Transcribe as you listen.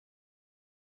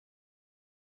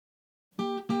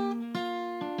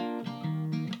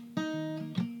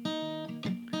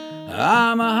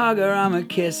I'm a hugger, I'm a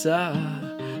kisser,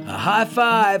 a high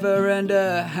fiver and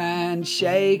a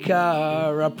handshaker.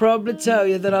 I'll probably tell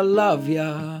you that I love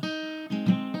ya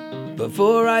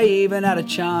before I even had a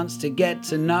chance to get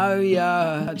to know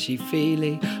ya.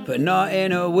 Touchy-feely, but not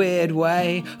in a weird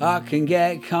way. I can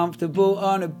get comfortable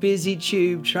on a busy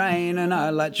tube train, and I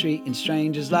like treating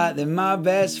strangers like they're my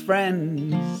best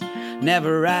friends.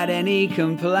 Never had any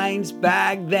complaints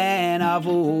back then. I've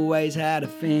always had a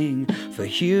thing for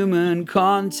human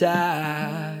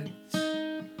contact,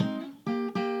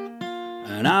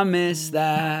 and I miss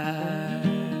that.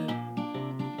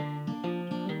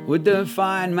 We're doing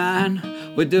fine, man.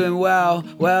 We're doing well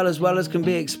as can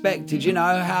be expected. You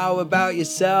know, how about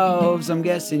yourselves? I'm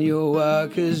guessing your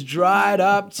work has dried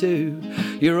up too.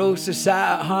 You're also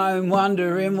sat at home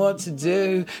wondering what to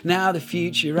do. Now the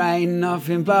future ain't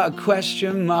nothing but a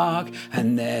question mark,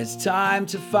 and there's time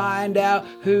to find out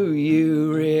who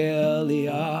you really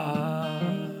are.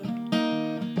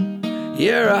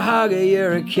 You're a hugger,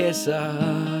 you're a kisser,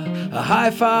 a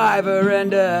high fiver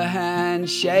and a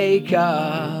handshaker.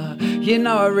 You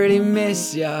know I really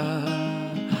miss ya.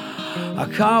 I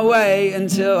can't wait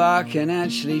until I can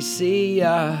actually see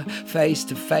ya face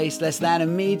to face, less than a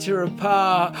meter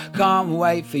apart. Can't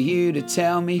wait for you to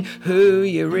tell me who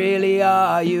you really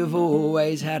are. You've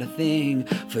always had a thing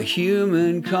for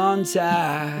human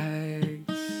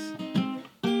contact,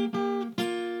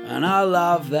 and I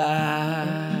love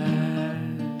that.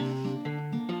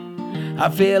 I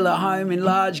feel at home in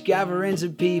large gatherings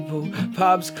of people,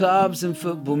 pubs, clubs and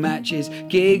football matches,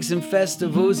 gigs and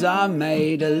festivals. I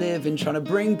made a living trying to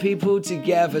bring people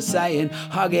together, saying,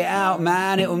 hug it out,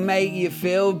 man, it'll make you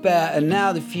feel better.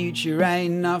 Now the future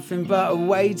ain't nothing but a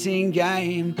waiting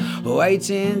game,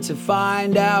 waiting to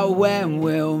find out when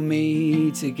we'll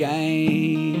meet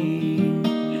again.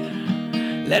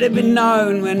 Let it be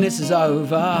known when this is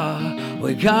over,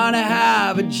 we're gonna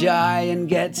have a giant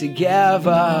get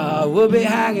together. We'll be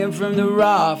hanging from the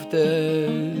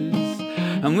rafters,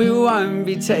 and we won't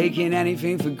be taking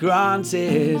anything for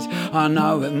granted. I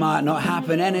know it might not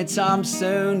happen anytime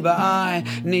soon, but I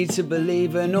need to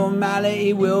believe a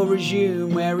normality will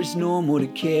resume, where it's normal to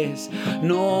kiss,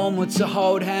 normal to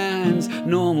hold hands,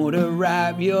 normal to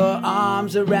wrap your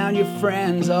arms around your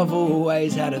friends. I've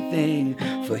always had a thing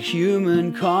for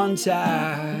human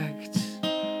contact,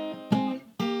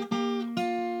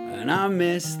 and I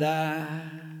miss that.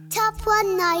 Top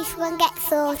one, nice one, get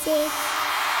sorted.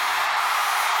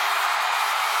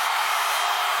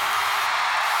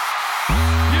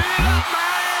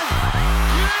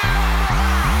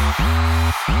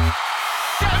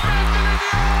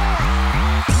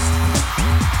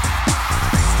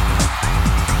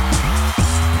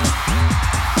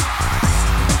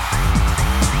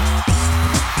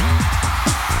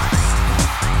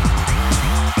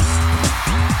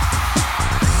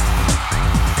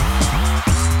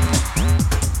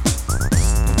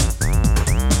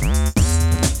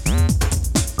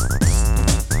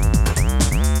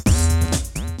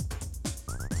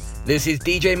 This is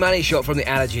DJ Manny Shot from the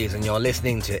Allergies, and you're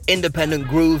listening to Independent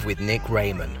Groove with Nick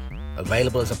Raymond.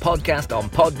 Available as a podcast on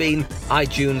Podbean,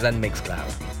 iTunes and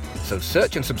Mixcloud. So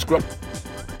search and subscribe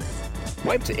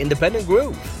to Independent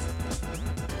Groove.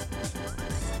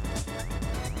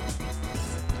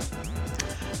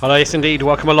 Hello, yes indeed,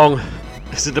 welcome along.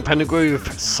 This is Independent Groove,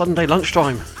 Sunday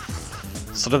lunchtime.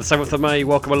 Sunday the 7th of May,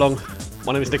 welcome along.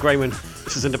 My name is Nick Raymond,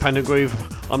 this is Independent Groove.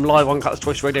 I'm live on Cutler's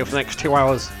Choice Radio for the next 2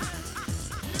 hours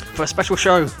for a special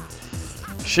show,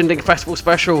 Shindig Festival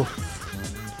special.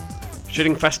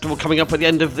 Shindig Festival coming up at the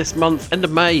end of this month, end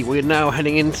of May. We're now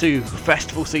heading into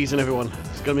festival season, everyone.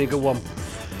 It's going to be a good one.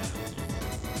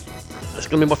 It's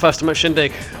going to be my first time at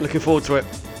Shindig, looking forward to it.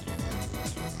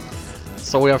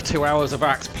 So we have 2 hours of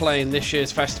acts playing this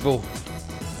year's festival.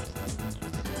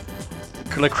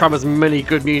 Gonna cram as many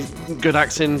good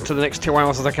acts into the next 2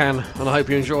 hours as I can, and I hope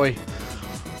you enjoy.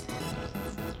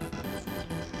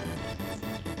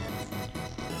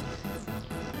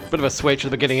 Bit of a switch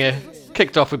at the beginning here.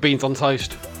 Kicked off with Beans on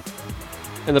Toast.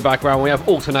 In the background we have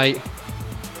Alternate.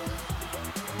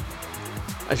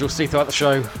 As you'll see throughout the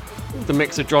show, the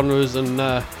mix of genres and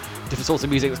different sorts of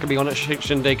music that's going to be on at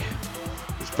Shindig.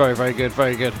 It's very, very good,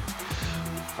 very good.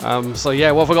 So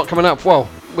yeah, what have I got coming up? Well,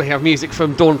 we have music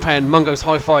from Dawn Penn, Mungo's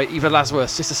Hi-Fi, Eva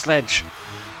Lazarus, Sister Sledge,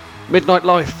 Midnight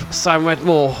Life, Sam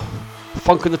Redmore,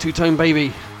 Funk and the Two-Tone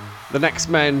Baby, The Next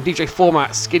Men, DJ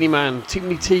Format, Skinny Man, Too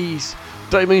Many Teas,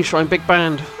 Dirty Moonshine, Big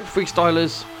Band,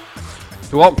 Freestylers,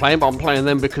 who aren't playing, but I'm playing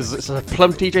them because it's a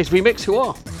Plum DJs remix, who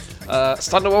are.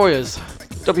 Standard Warriors,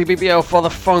 WBBL, Father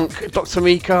Funk, Dr.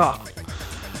 Mika,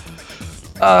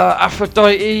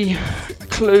 Aphrodite,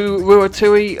 Clue,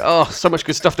 Ruatui. Oh, so much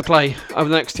good stuff to play over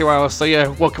the next 2 hours. So yeah,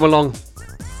 welcome along.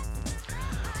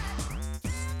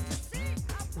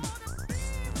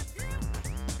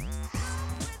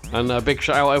 And a big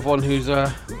shout out to everyone who's going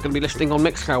to be listening on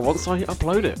Mixcloud once I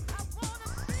upload it.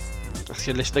 That's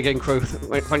your list again, crew.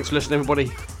 Thanks for listening, everybody.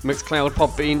 Mixcloud,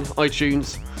 Podbean,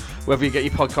 iTunes, wherever you get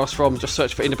your podcast from, just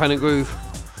search for Independent Groove.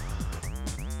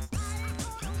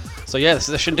 So yeah, this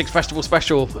is a Shindig Festival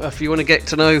special. If you want to get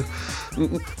to know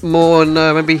more and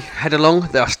maybe head along,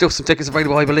 there are still some tickets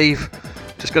available, I believe.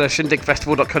 Just go to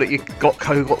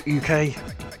shindigfestival.co.uk.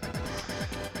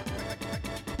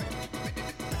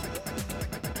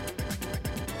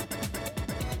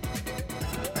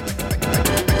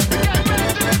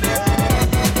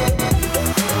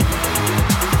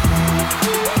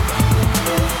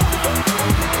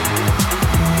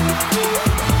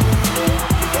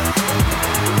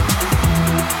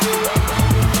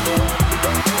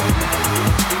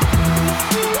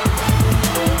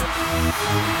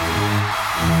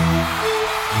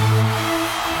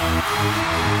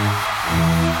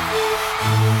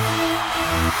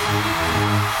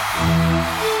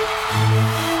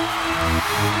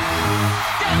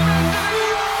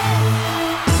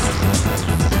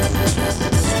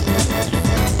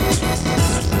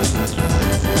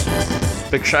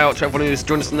 Big shout out to everyone who's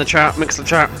joined us in the chat, Mix the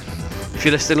Chat. If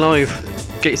you're listening live,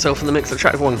 get yourself in the Mix the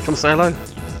Chat, everyone. Come say hello.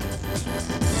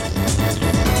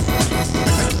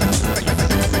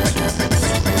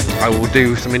 I will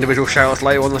do some individual shout outs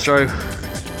later on the show.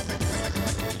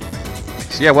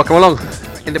 So yeah, welcome along.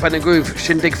 Independent Groove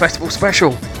Shindig Festival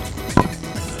Special.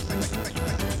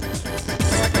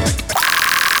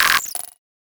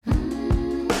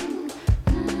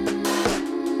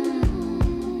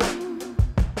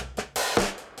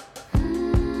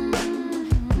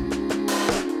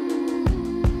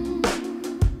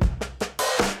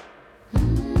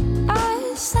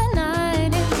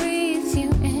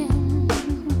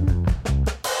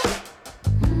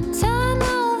 Turn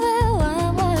over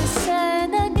what was said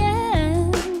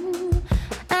again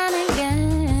and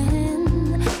again.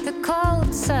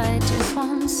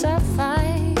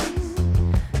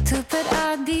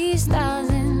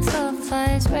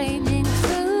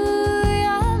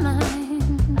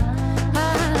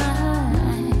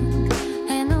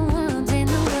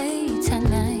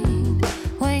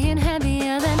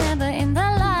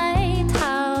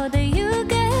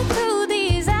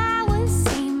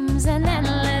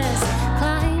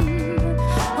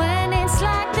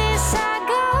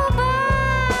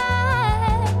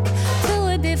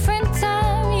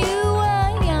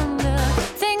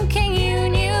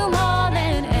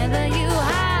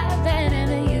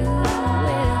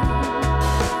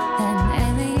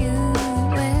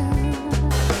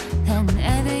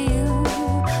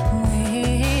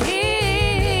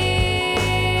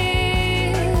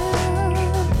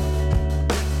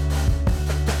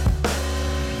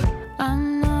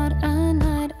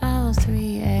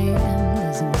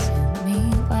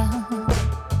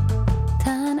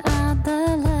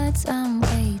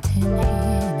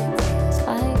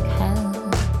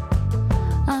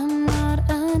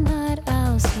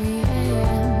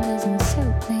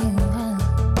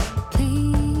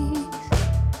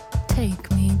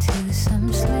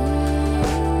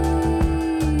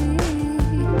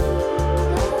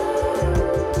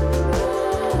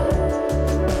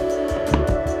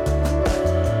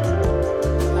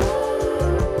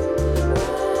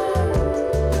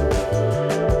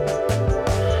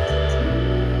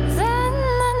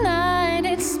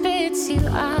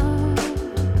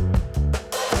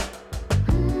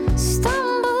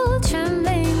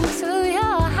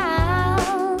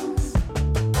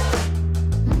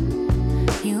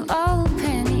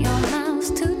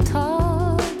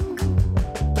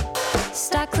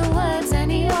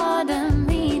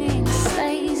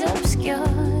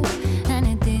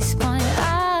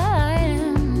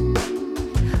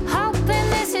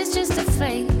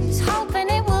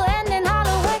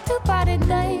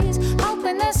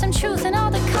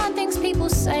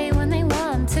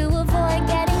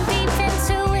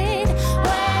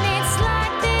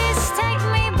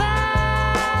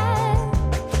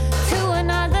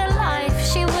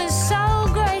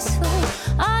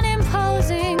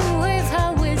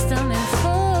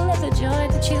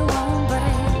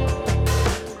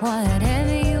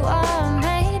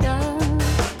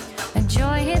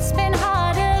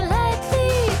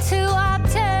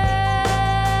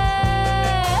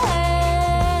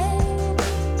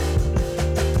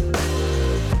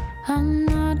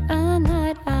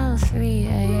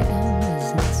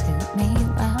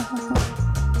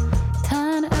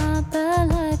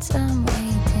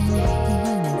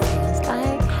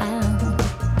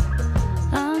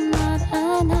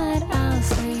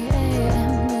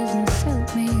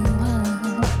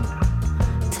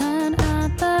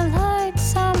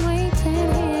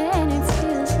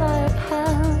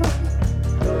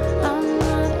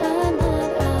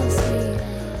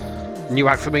 New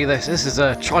act for me, this is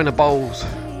China Bowls.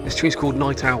 This tune's called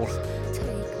Night Owl.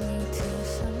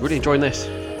 Really enjoying this.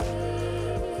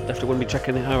 Definitely want to be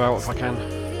checking her out if I can.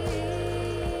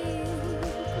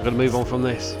 I'm going to move on from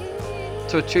this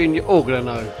to a tune you're all going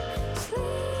to know.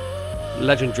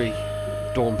 Legendary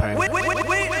Dawn Pen. Wait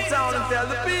the sound and tell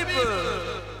the people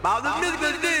about the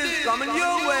musical disc coming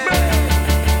your way.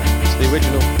 It's the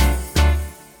original.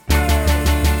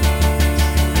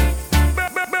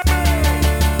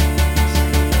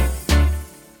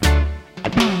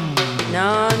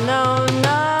 No, no,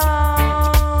 no.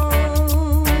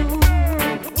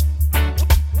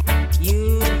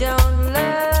 You don't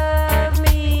love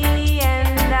me,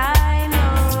 and I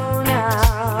know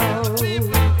now.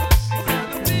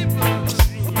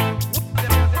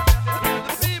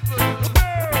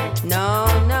 No,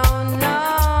 no, no.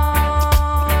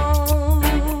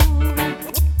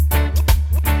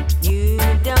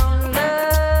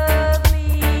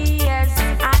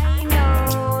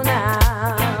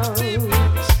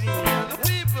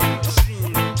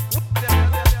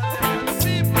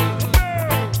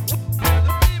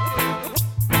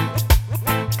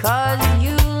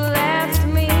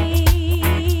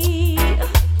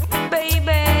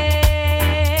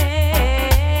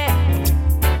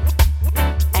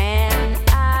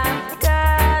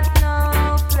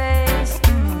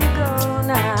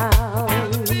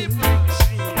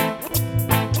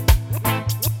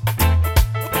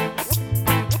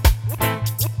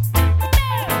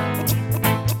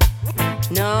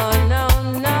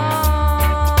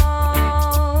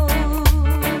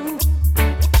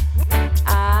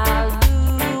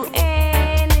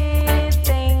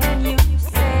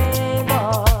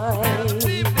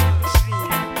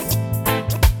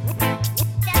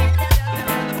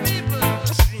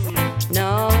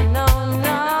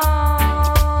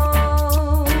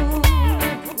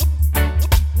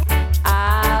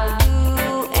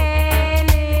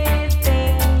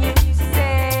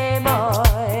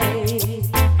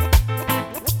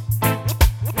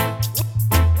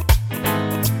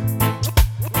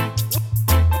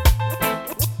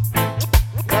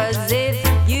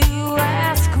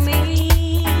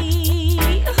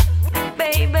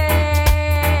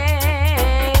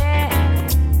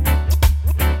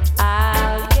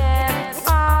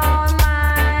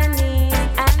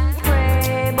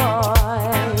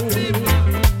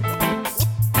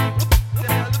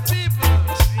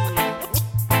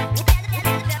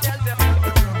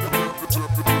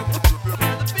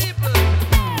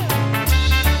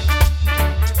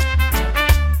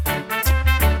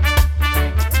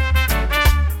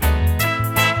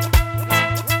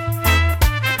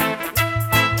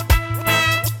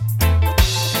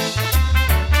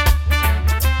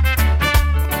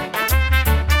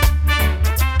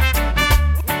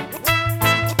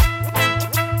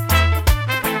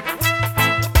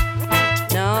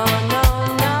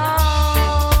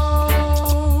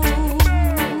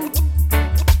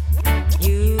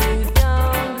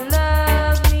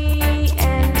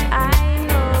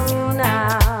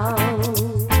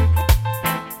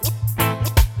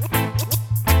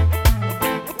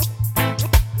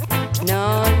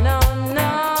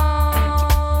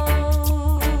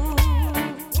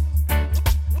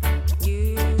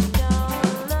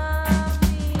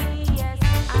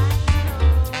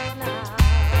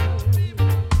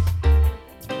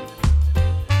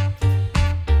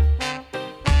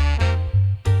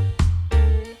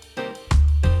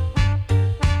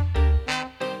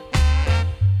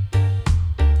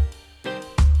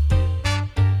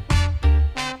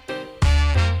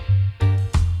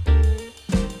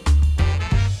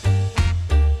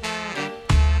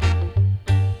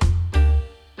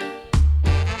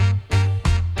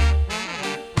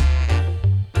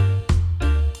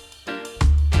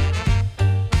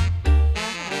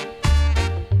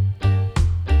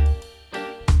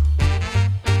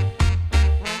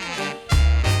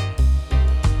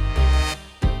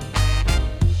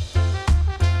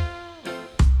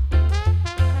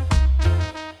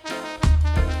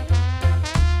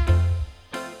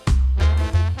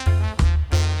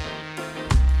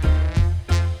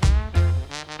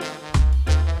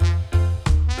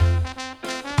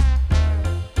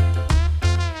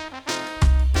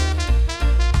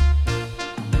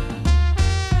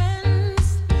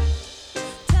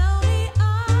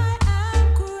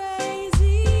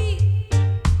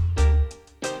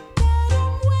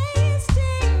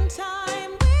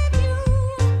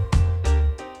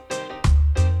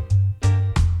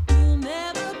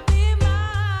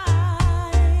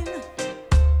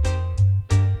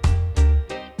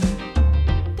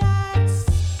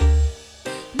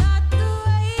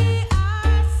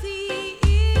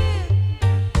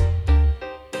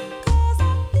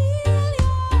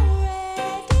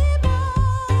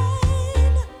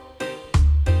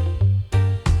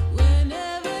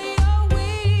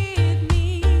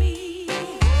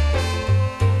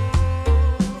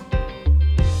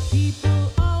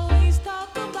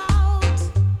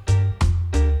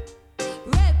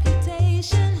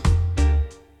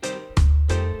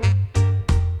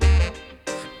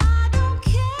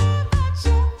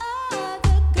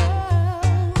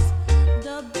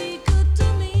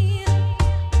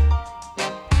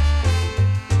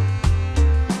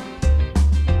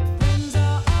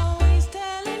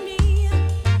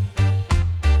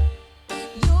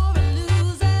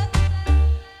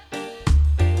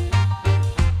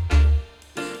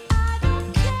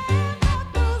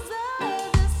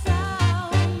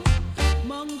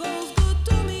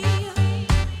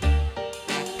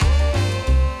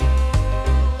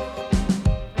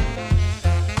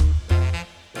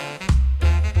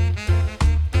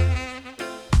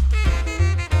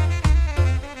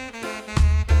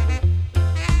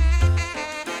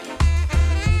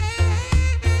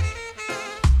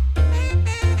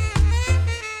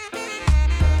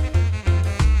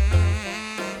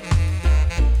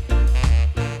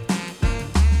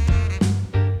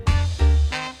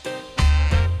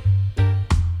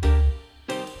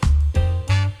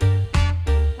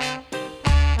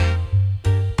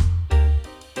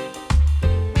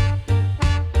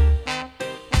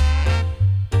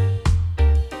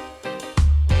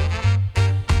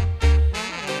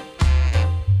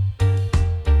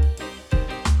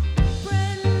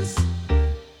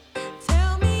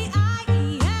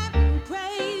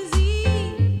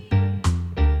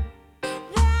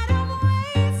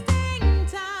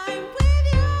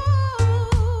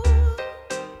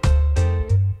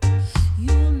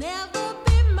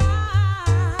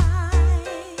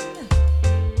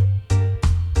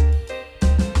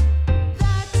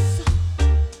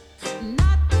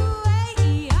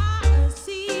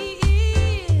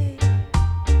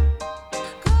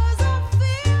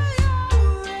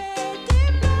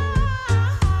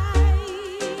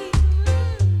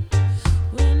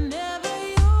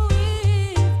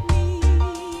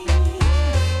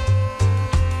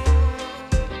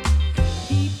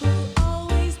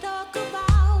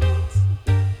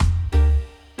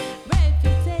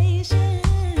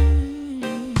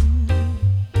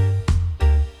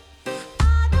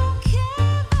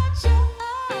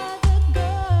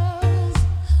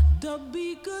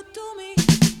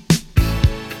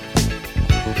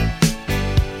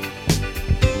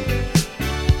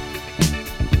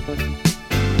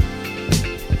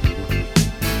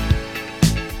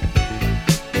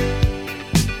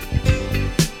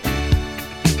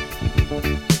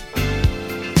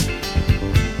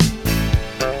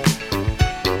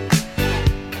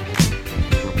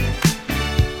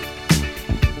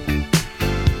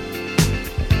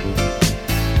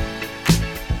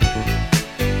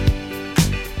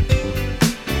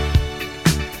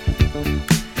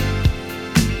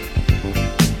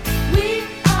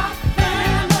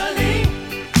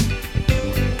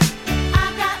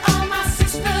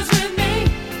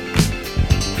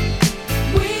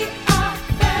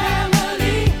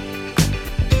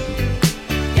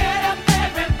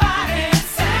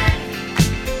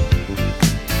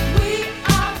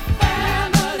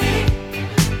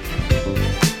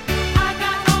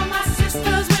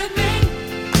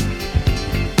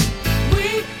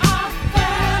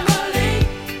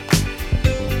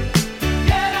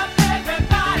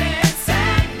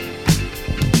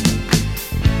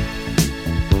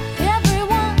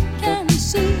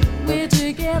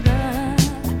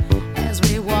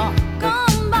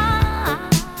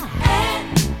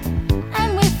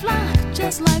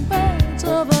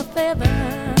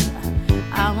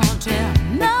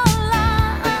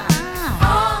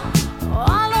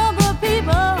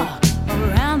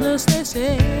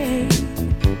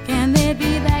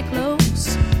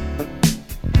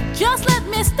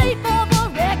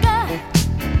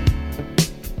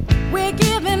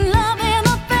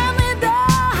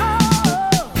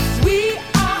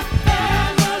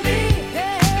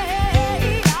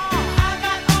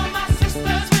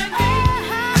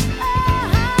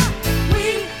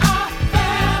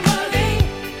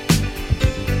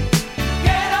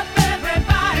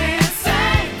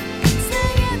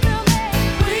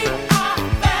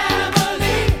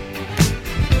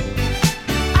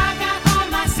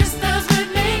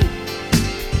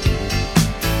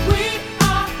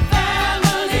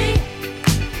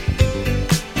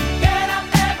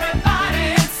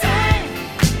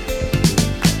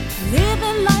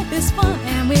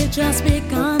 just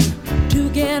begun to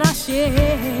get our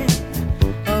share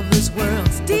of this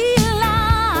world's delight.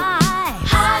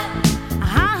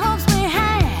 High hopes we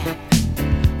have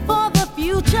for the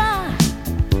future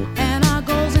and our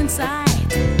goals in sight.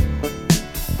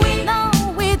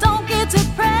 We don't get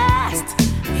depressed.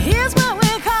 Here's what we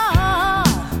call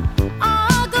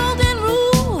our golden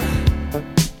rule.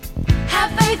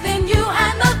 Have faith in you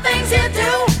and the things you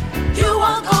do. You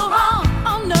won't go wrong.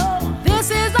 Oh no,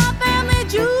 this is our family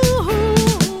jewel.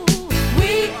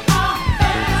 We are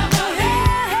family.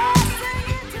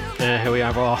 Yeah, here we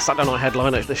have our Saturday night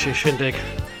headline at this year's Shindig.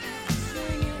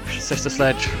 Sister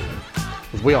Sledge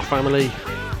with We Are Family.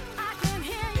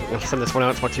 I'll send this one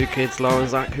out to my two kids, Laura and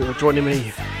Zach, who are joining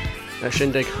me at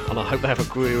Shindig, and I hope they have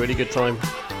a really good time.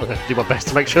 I'm going to do my best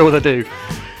to make sure they do.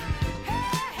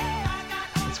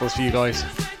 This one's for you guys.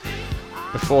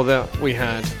 Before that, we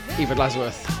had Eva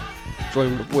Lazarus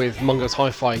joined with Mungo's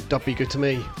Hi-Fi, Dub Be Good To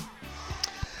Me.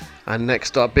 And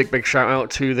next up, big shout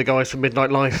out to the guys from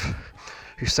Midnight Life,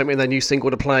 who sent me their new single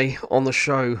to play on the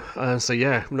show. So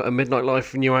yeah, a Midnight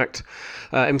Life new act,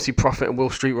 MC Prophet and Will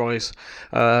Streetrise.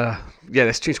 Yeah,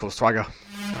 this tune's called Swagger.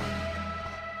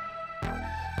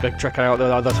 Go check out the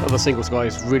other singles,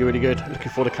 guys. Really good.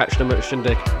 Looking forward to catching them at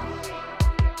Shindig.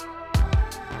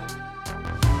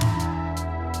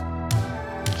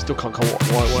 Still can't work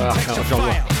out of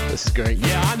genre. This is great.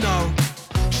 Yeah, I know.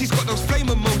 She's got those flame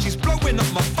emojis blowing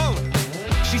up my phone.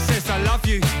 She says I love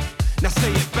you. Now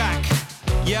say it back.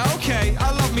 Yeah, okay,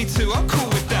 I love me too. I'm cool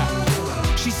with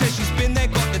that. She says she's been there,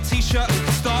 got the t-shirt and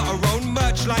can start her own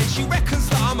merch line. She reckons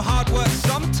that I'm hard work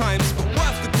sometimes, but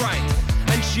worth the grind.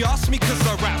 And she asks me cause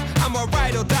I rap, am I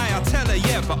ride or die? I tell her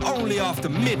yeah, but only after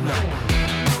midnight.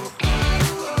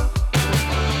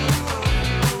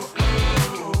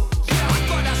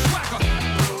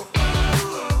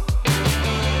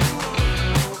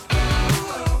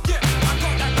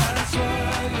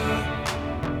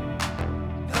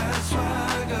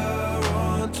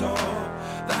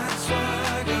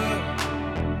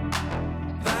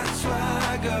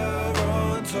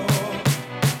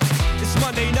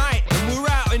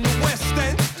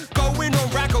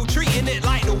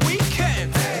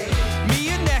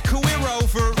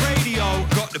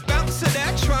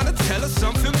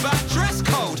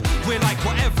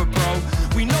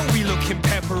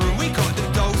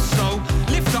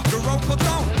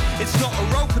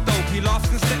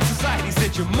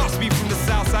 You must be from the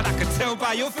south side, I could tell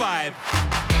by your vibe.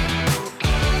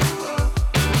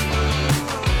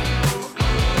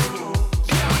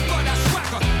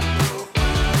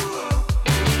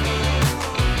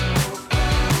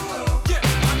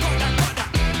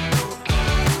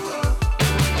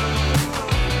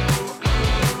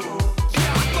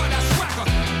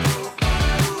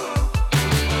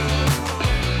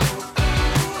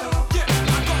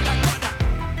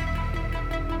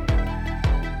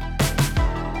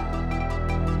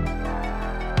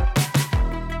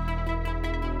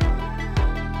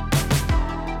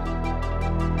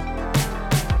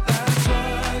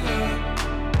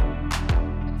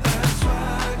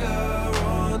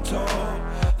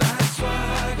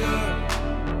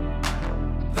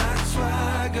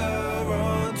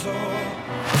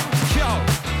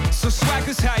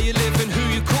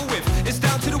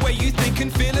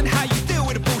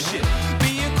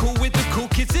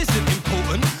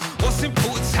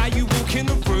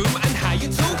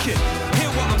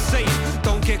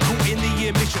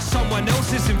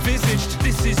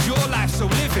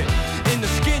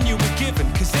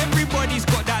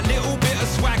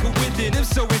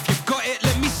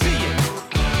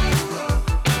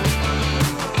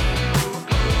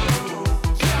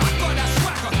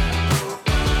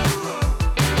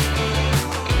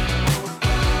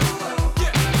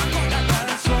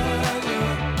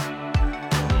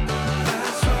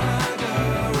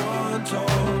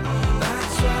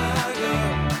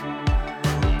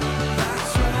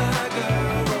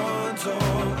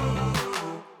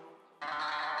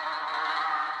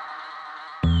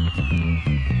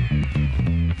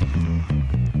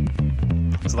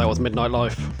 So that was Midnight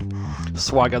Life.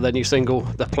 Swagger, their new single.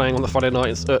 They're playing on the Friday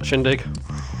night at Shindig.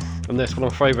 And this one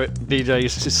of my favourite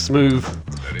DJs, this is Smooth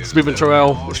and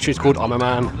Terrell. This tune's called I'm a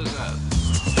Man.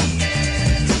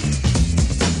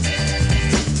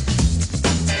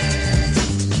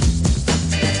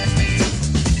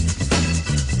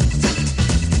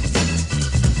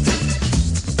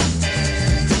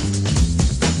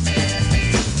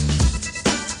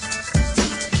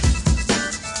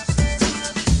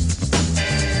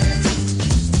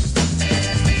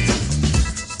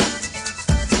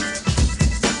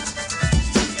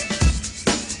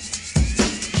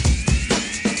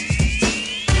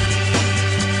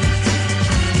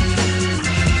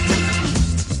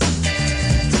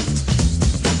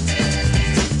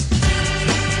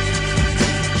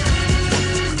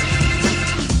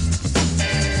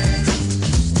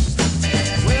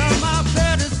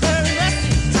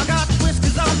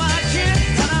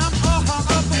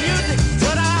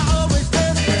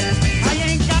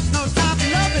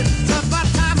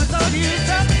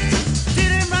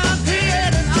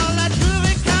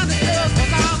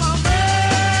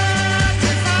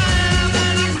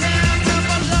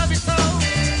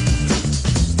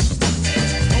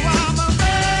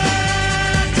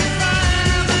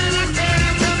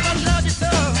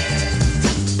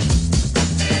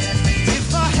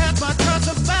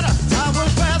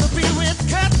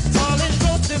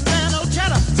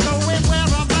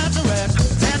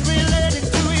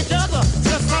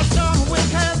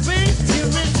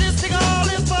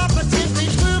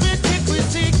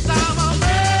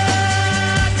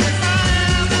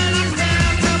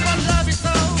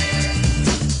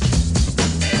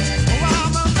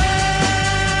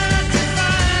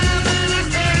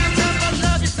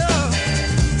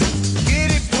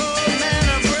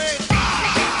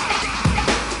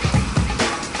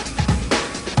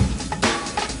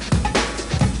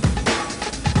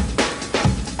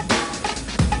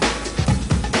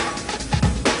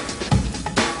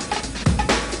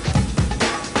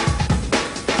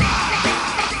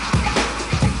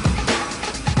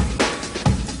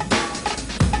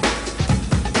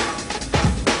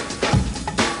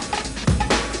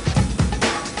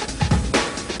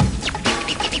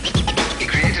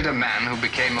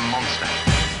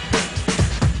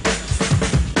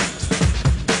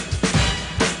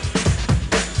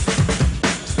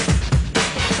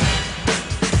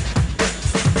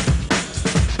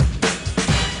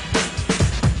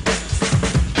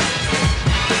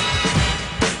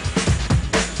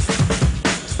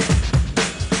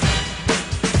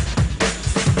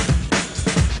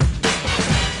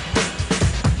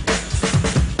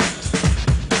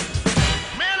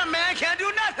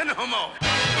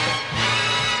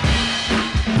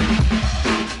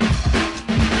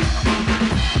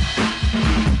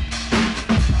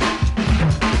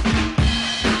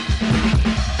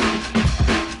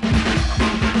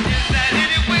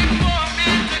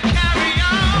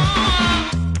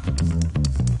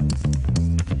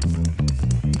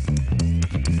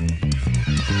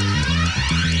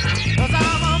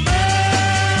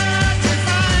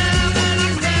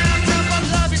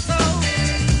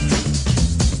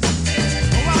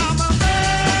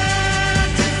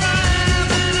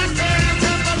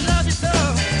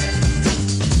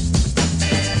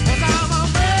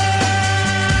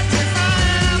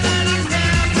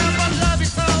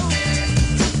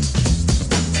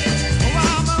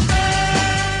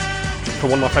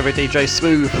 one of my favourite DJs,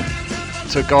 Smooth,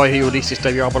 to a guy who released his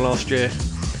debut album last year.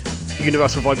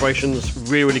 Universal Vibrations,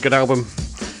 really, really good album.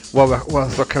 Well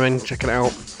worth recommending, check it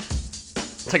out.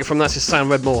 Take it from that, this is Sam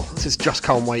Redmore. This is Just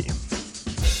Can't Wait.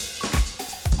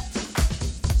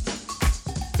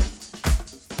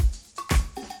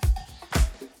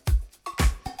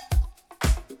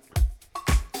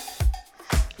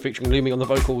 Featuring Lumi on the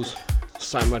vocals,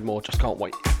 Sam Redmore, Just Can't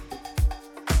Wait.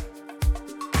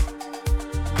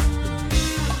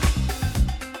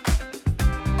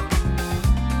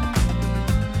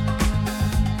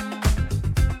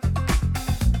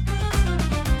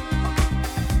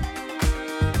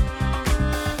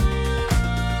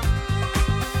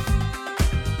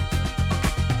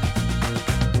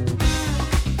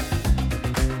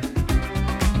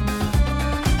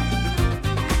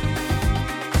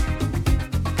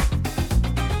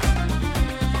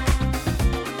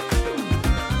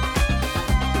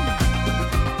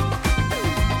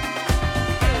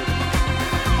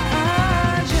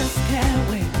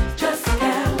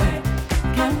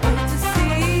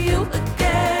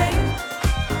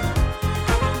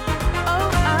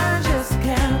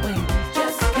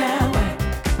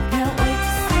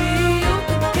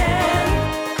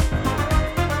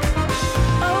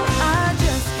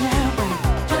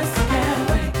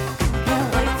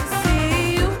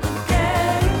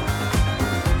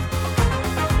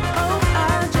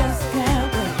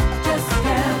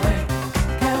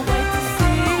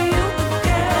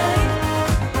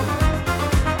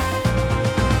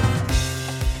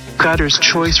 Gutter's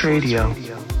Choice Radio.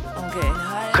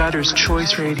 Gutter's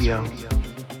Choice Radio.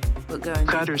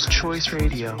 Gutter's Choice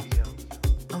Radio.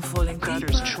 I'm falling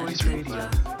Gutter's Choice Radio.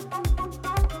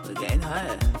 We're getting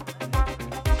higher.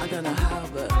 I don't know how,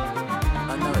 but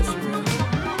I know it's real.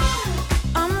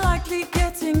 I'm likely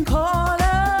getting caught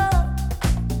up,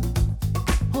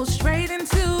 pulled straight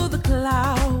into the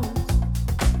clouds,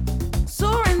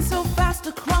 soaring so fast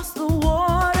across the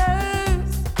waters.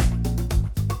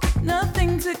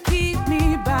 Nothing to keep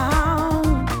me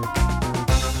bound.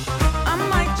 I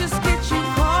might just get you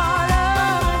caught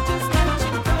up,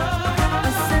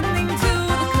 ascending to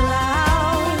the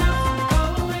clouds,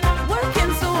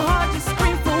 working so hard.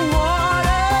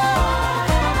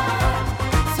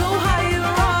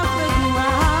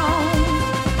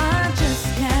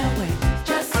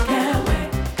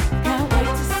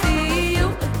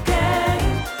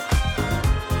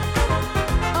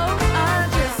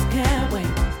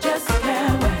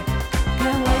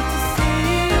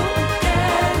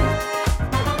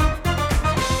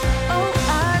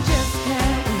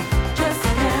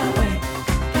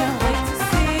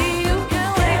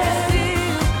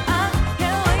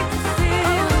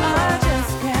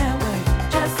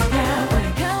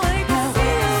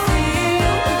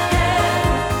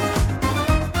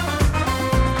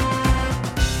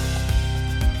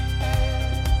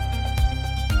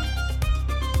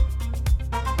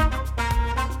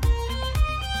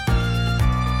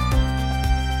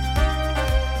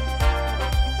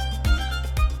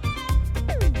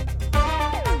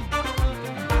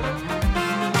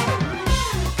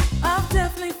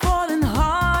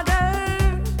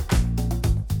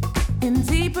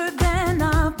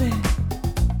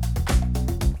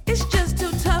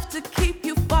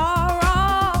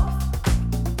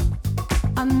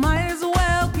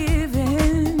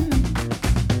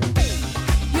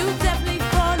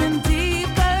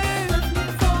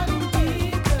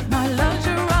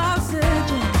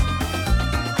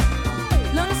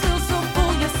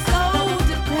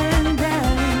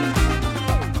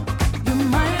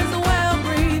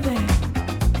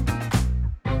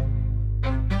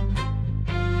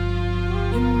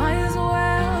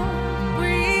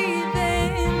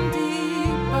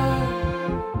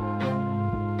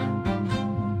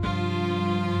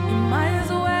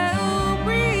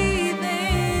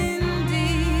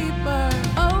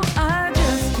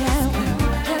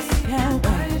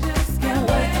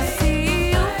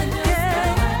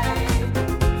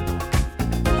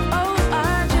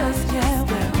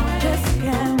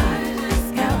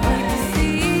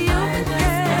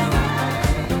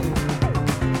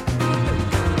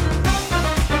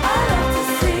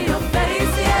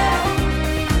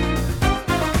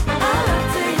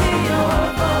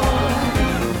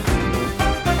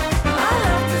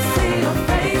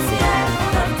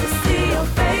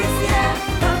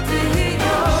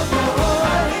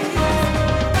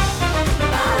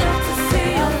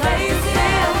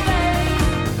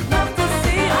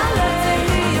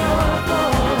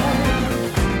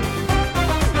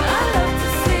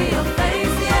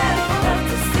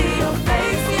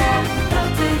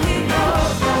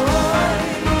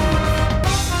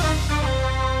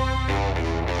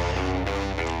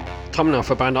 coming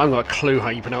off a band. I haven't got a clue how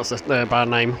you pronounce their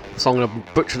band name, so I'm going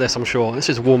to butcher this, I'm sure. This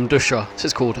is Warm Dusher. This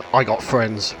is called I Got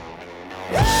Friends.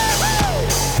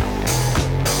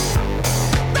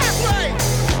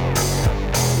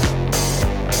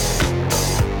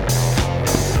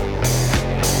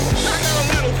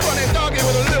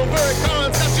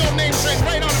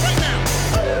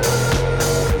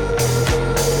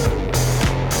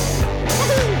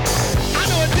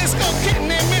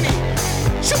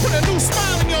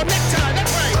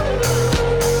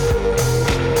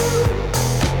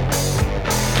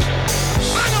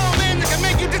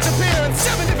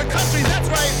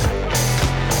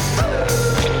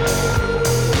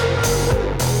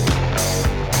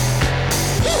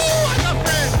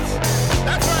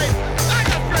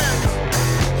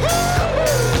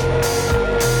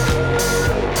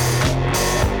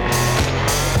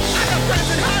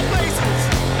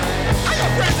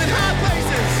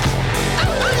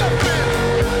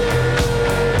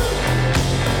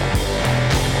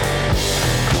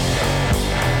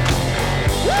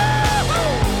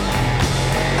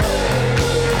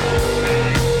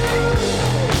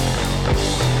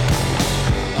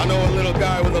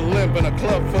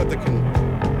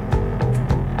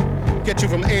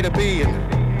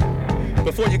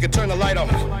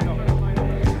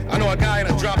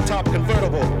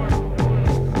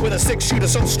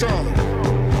 So strong,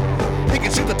 he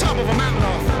can shoot the top of a mountain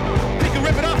off. He can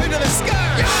rip it off into the sky.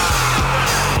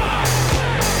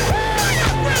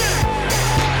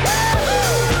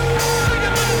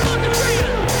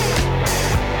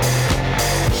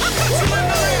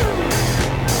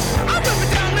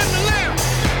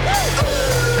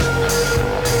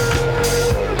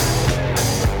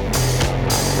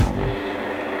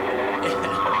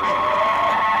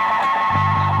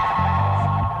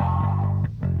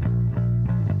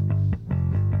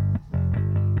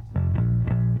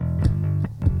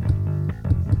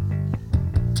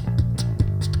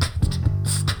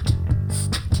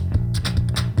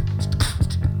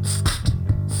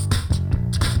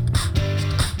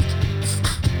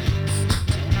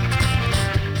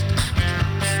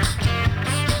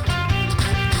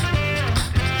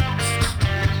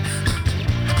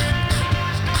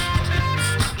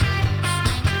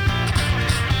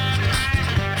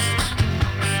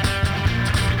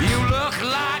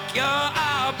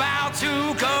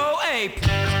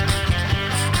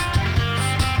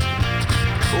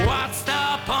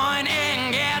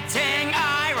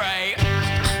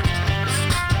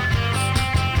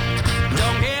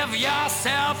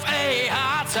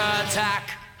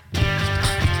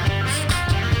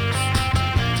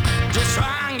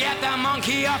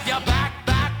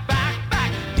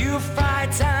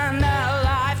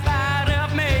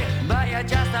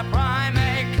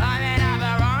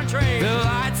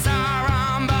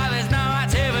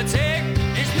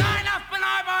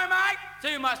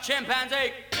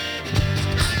 Chimpanzee.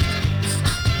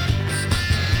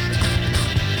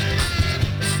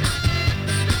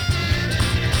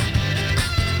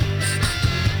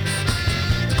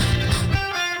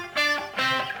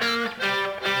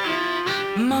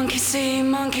 Monkey see,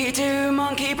 monkey do,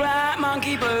 monkey black,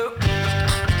 monkey blue.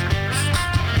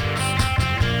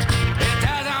 It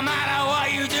doesn't matter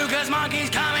what you do, 'cause monkey's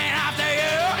coming after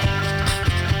you.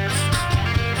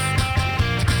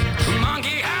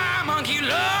 Monkey high, monkey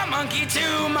low, monkey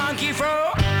two, monkey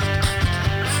fro.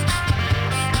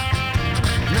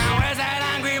 Now where's that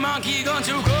angry monkey going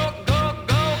to go, go,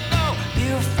 go, go?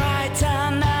 You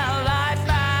frighten the life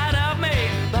out of me,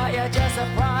 but you're just a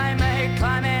primate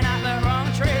climbing up the wrong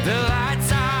tree. The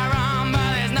lights are on, but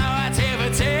there's no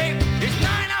activity. It's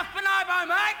not enough bonobo,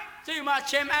 mate. Too much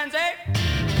chimpanzee.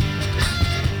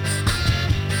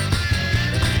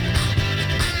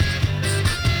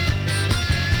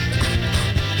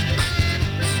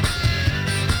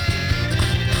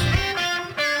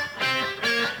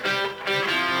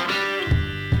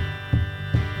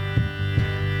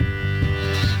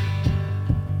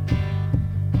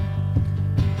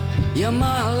 You're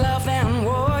more love than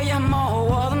war, you're more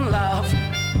war than love.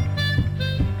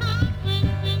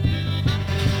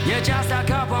 You're just a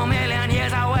couple million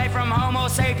years away from Homo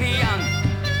sapien.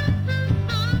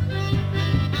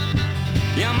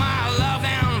 You're more love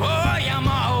than war, you're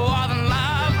more war than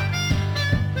love.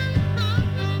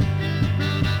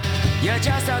 You're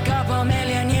just a couple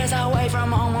million years away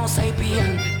from Homo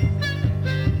sapien.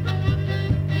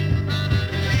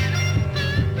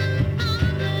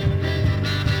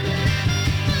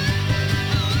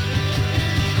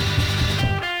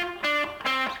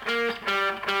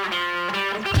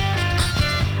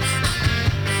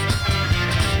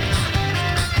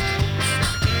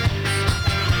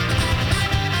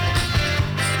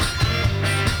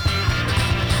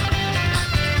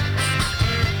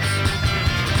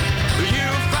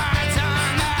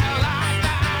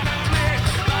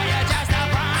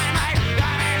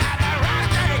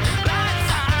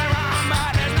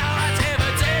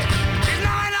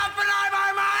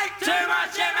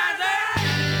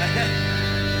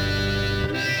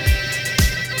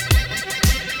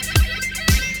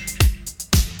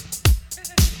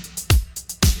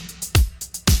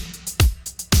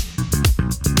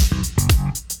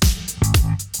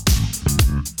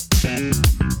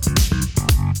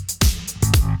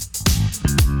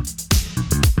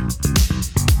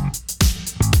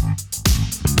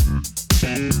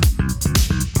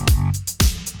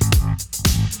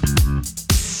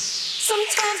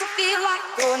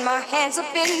 hands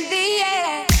up in the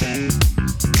air.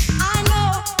 I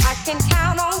know I can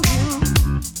count on you.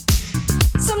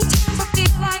 Sometimes I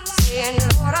feel like saying,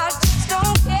 Lord, I just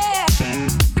don't care.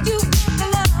 But you got the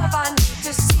love I need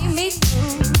to see me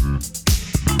through.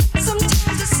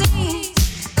 Sometimes it seems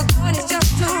the going is just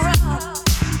too rough,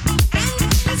 and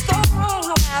things go wrong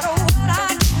no matter what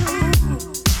I do.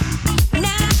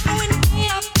 Now and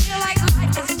then I feel like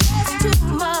life is just too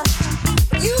much.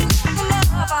 But you got the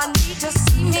love I need to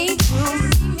see me through.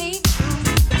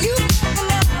 You got the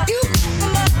love, you got the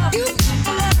love, you got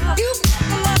the love, you got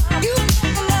the love, you got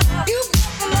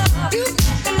the love, you got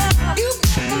the love, you got the love,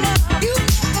 you got the love, you got the love, you got the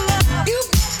love, you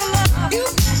got the love, you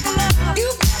got the love,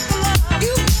 you got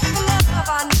the love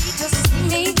I need to see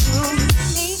me through.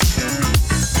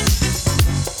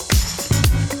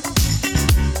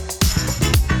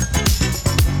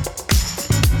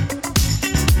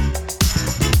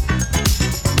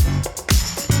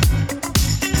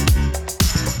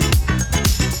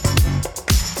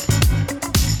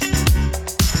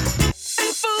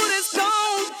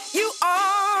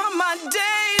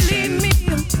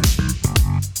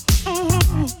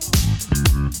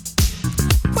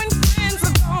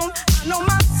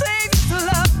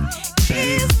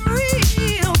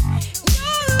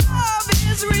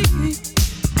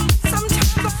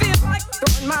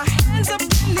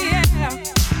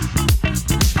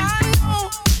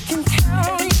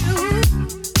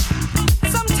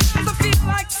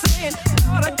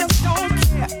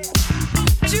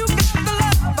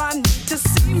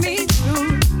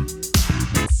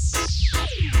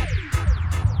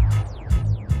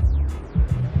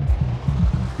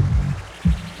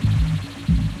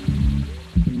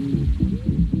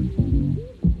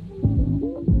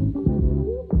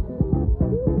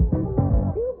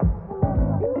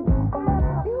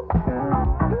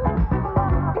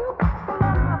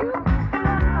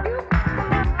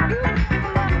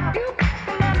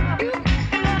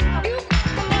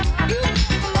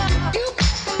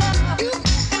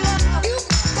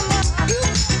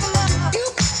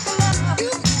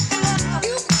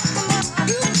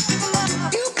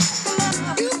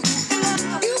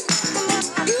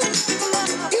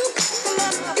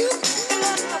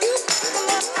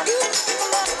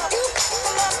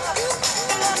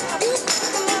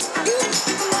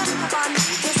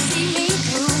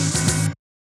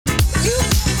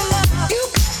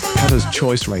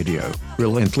 Choice Radio,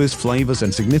 relentless flavors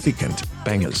and significant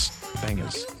bangers.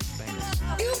 Bangers.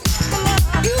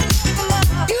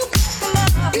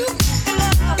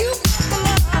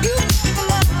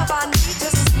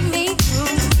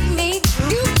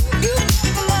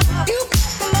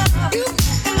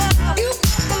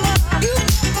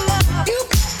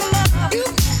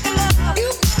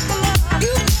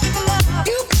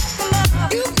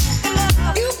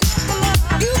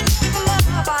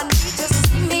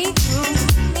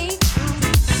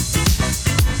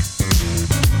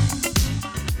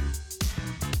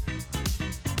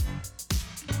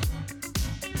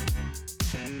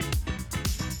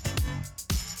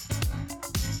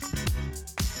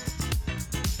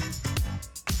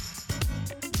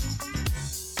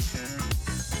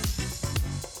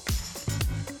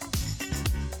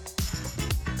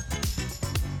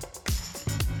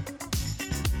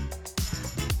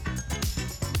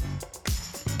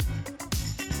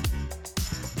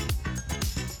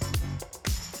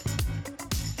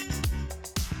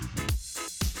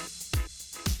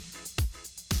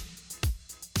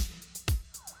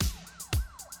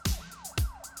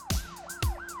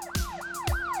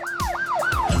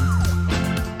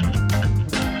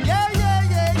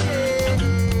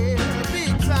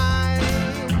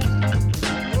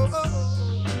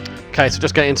 Okay, so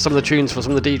just getting into some of the tunes for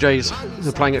some of the DJs who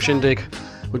are playing at Shindig.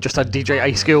 We just had DJ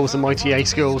A Skills, the mighty A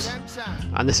Skills,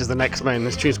 and this is the next man.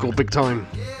 This tune's called Big Time.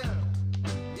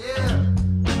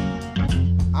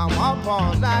 I'm up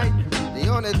all night. The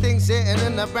only thing sitting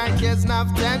in the back is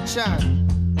enough tension.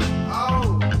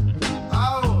 Oh.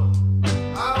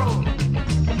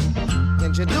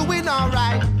 Think you're doing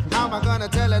alright? How am I gonna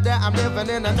tell her that I'm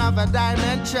living in another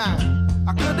dimension?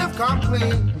 I could have come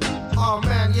clean. Oh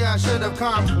man, yeah, I should have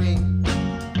come clean.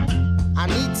 I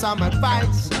need some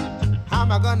advice. How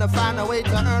am I gonna find a way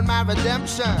to earn my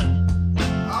redemption?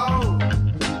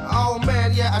 Oh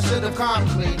man, yeah, I should have come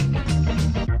clean.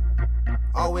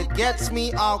 Oh, it gets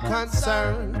me all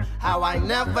concerned how I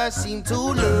never seem to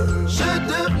learn. Should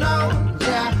have known,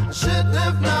 yeah, I should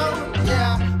have known,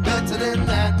 yeah, better than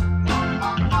that.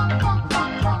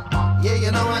 Yeah, you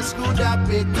know I screwed up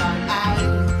big time.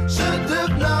 I should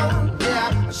have known,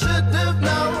 yeah, I should have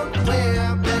known,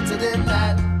 well, better than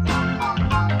that.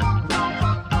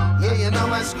 Yeah, you know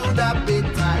I screwed up big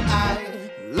time. I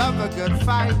love a good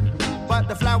fight, but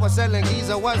the flower selling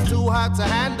geezer was too hard to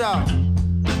handle.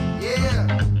 Yeah,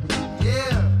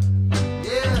 yeah,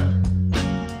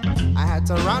 yeah. I had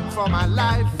to run for my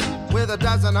life with a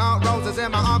dozen hot roses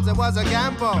in my arms. It was a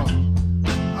gamble.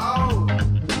 Oh,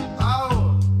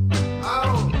 oh,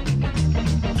 oh.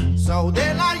 So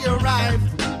then I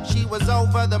arrived. She was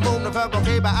over the moon of her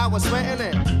bouquet, but I was sweating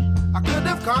it. I could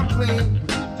have come clean.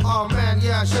 Oh man,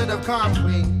 yeah, I should have come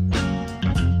clean.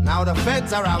 Now the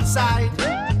feds are outside,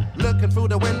 looking through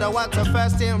the window. What's a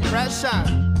first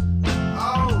impression?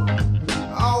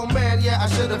 Oh man, yeah, I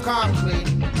should have come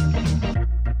clean.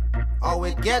 Oh,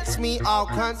 it gets me all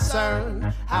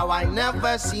concerned how I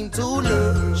never seem to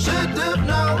learn. Should have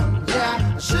known,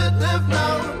 yeah, should have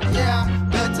known, yeah,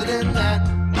 better than that.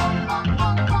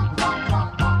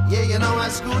 Yeah, you know I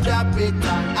screwed up big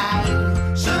time.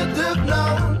 I should have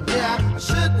known, yeah, I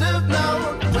should have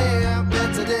known, well,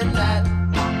 better than that.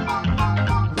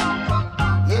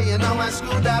 Yeah, you know I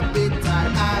screwed up big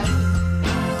time. I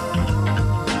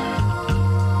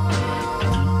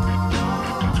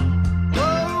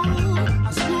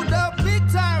screwed up big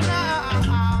time now.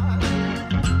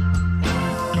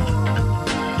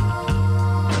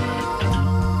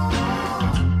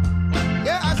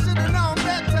 Yeah, I should have known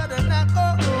better than that.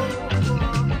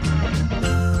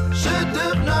 Should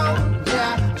have known,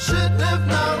 yeah, should have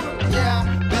known, yeah,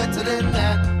 better than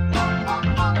that.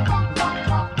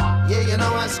 Yeah, you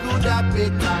know I screwed up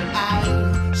big time.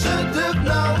 I should have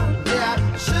known,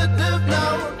 yeah, should have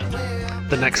known. Yeah.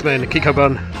 The next man, Kiko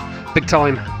Bun, big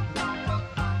time.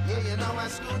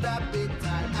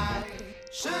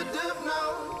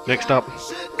 Next up,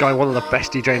 guy, one of the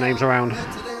best DJ names around.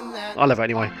 I love it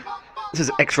anyway. This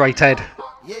is X-Ray Ted.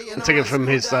 I'm taking from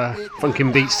his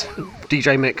Funkin' Beats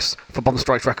DJ mix for Bomb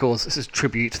Strikes Records. This is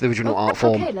tribute to the original art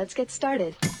form. Okay, let's get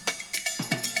started. A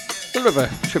bit of a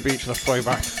tribute to the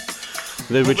throwback,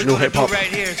 the original hip hop. Right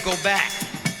here is go back.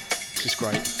 This is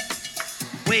great.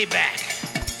 Way back.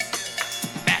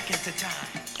 Back into time.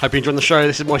 Hope you enjoyed the show.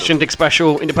 This is my Shindig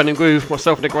special, Independent Groove,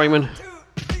 myself, Nick Raymond.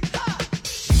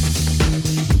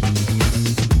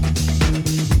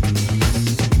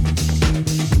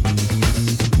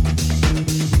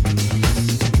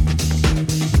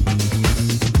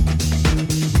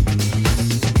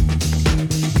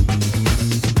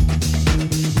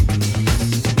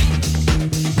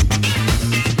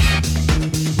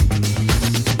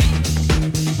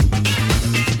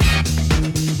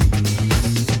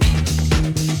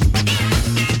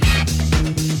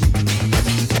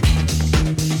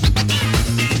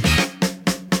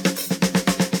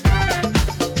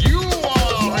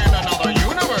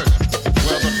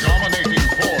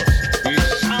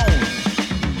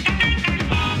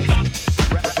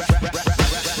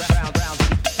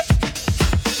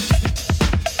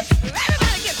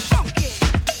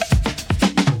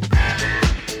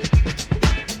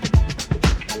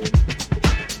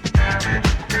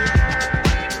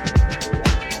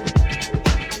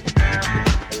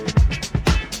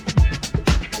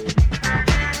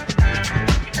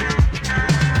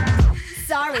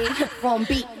 From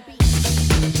beat.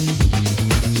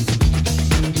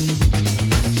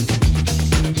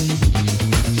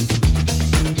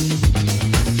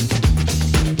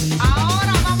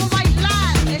 Ahora vamos a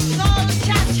bailar, es sol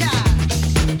cha-cha.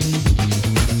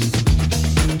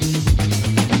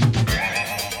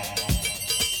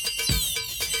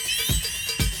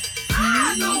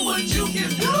 I know what you can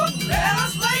do. Let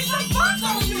us lay some funk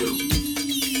on you.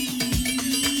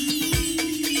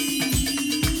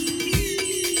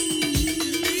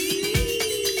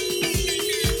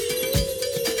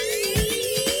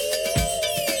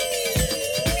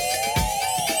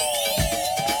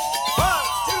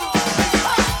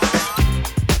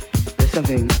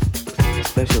 Something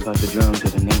special about the drums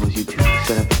that enables you to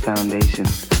set up a foundation,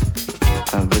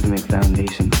 a rhythmic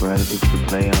foundation for other people to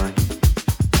play on.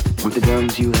 With the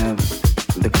drums, you have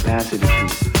the capacity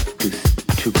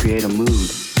to create a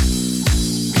mood.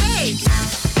 Hey!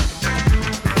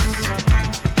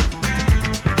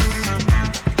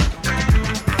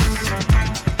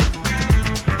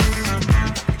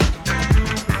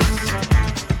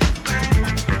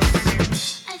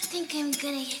 I think I'm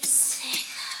gonna get sick.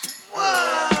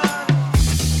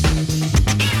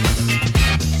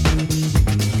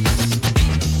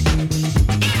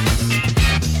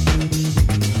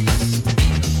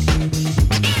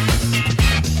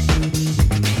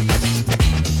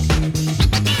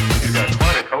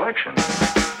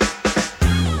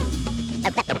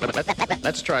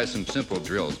 Let's try some simple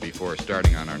drills before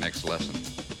starting on our next lesson.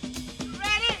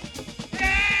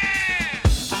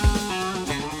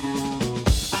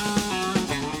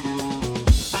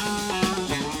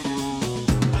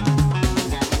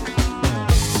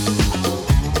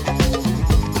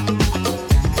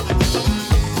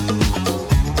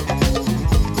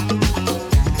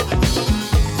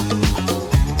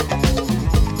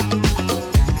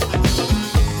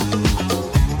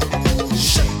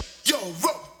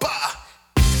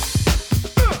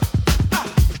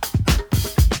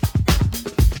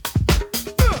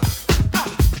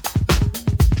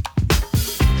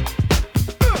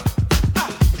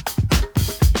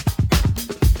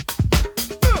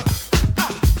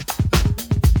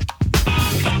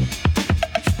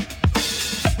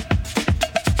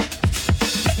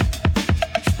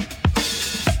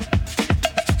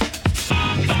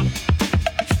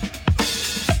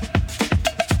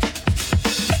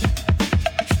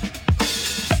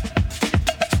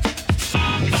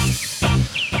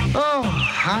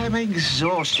 I'm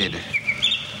exhausted.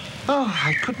 Oh,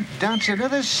 I couldn't dance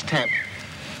another step.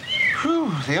 Whew,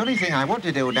 the only thing I want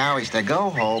to do now is to go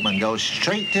home and go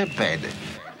straight to bed.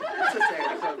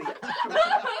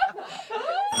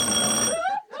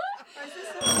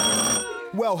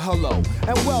 Well, hello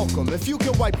and welcome. If you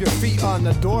can wipe your feet on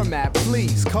the doormat,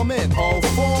 please come in. Oh,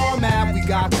 format, we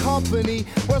got company.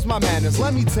 Where's my manners?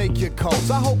 Let me take your coats.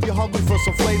 I hope you're hungry for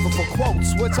some flavorful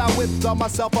quotes, which I whipped up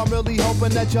myself. I'm really hoping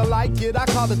that you like it. I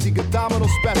call it the Domino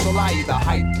Special. I eat the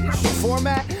hype dish.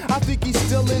 Format, I think he's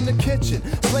still in the kitchen,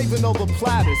 slaving over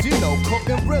platters, you know,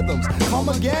 cooking rhythms. Come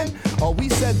again? Oh, we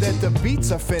said that the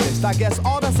beats are finished. I guess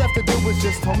all that's left to do is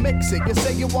just to mix it. You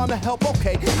say you wanna help?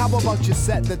 Okay, how about you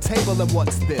set the table and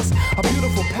what's this? A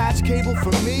beautiful patch cable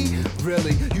for me?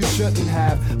 Really, you shouldn't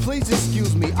have. Please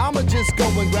excuse me, I'ma just go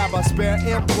and grab a spare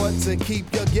input to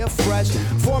keep your gift fresh.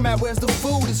 Format, where's the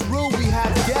food? It's rude, we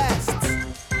have guests.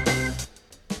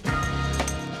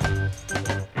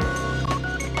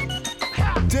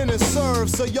 Dinner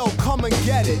served, so yo, come and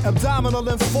get it. Abdominal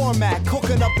in format,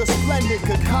 cooking up the splendid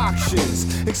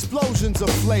concoctions. Explosions of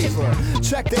flavor.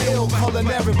 Check the ill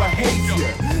culinary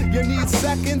behavior. You need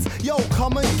seconds? Yo,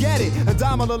 come and get it.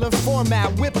 Abdominal in format,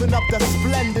 whipping up the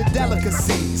splendid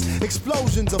delicacies.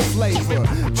 Explosions of flavor.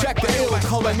 Check the ill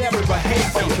culinary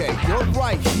behavior. Okay, you're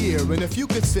right here, and if you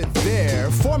could sit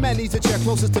there. Format needs a chair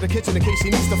closest to the kitchen in case he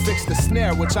needs to fix the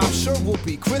snare, which I'm sure will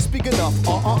be crispy enough.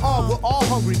 We're all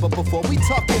hungry, but before we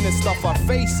tuck in and stuff our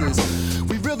faces,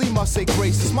 we really must say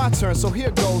grace. It's my turn, so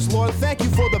here goes. Lord, thank you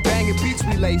for the banging beats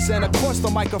we lace, and of course the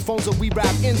microphones that we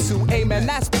rap into. Amen,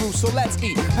 that's proof, so let's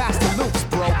eat. Pass the loops,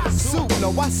 bro. Soup,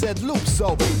 no, I said loop,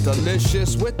 so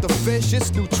delicious with the fish,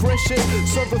 it's nutritious.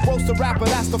 Serve with roasted rapper,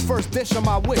 that's the first dish on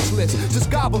my wish list. Just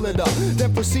gobble it up,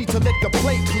 then proceed to lick the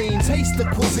plate clean. Taste the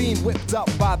cuisine whipped up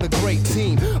by the great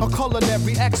team. A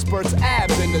culinary expert's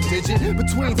abs in the digit.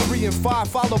 Between 3 and 5,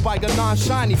 followed by a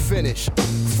non-shiny finish.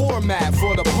 Format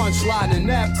for the punchline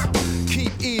inept.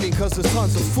 Keep eating cause there's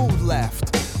tons of food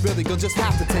left. Really, you'll just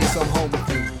have to take some home with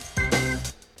you.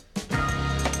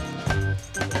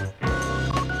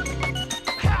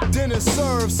 Dinner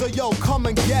served, so yo, come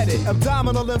and get it.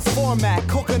 Abdominal in format,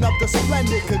 cooking up the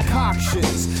splendid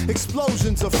concoctions.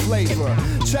 Explosions of flavor.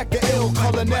 Check the ill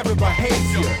culinary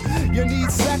behavior. You need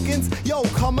seconds? Yo,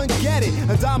 come and get it.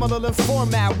 Abdominal in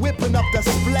format, whipping up the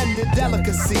splendid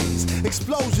delicacies.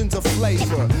 Explosions of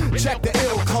flavor. Check the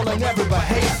ill culinary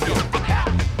behavior.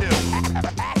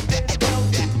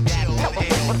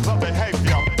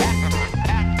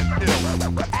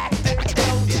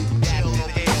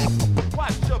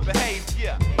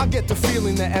 I get the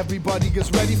feeling that everybody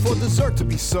gets ready for dessert to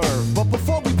be served. But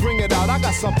before we bring it out, I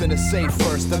got something to say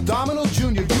first. Abdominal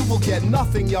Junior, you will get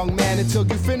nothing, young man, until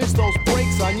you finish those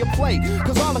breaks on your plate.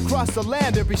 Cause all across the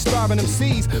land there be starving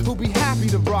MCs who'll be happy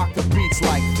to rock the beats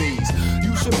like these.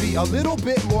 You should be a little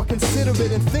bit more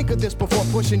considerate and think of this before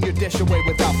pushing your dish away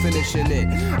without finishing it.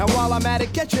 And while I'm at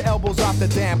it, get your elbows off the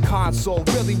damn console.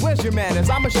 Really, where's your manners?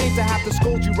 I'm ashamed to have to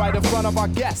scold you right in front of our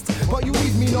guests, but you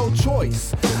leave me no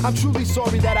choice. I'm truly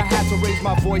sorry that I had to raise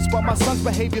my voice, but my son's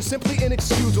behavior simply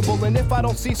inexcusable. And if I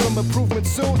don't see some improvement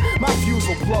soon, my fuse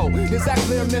will blow. Is that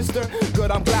clear, mister?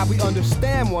 Good, I'm glad we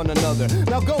understand one another.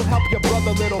 Now go help your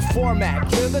brother, little format.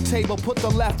 Clear the table, put the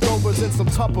leftovers in some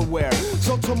Tupperware.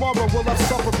 So tomorrow we'll have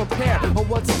supper prepared. Oh,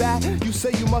 what's that? You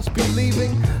say you must be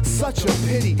leaving? Such a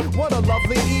pity. What a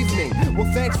lovely evening.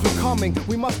 Well, thanks for coming.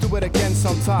 We must do it again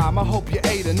sometime. I hope you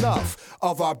ate enough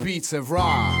of our beats and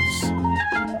rhymes.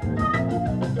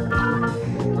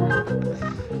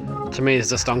 To me,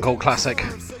 it's a Stone Cold classic.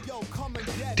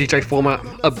 DJ Format,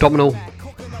 Abdominal,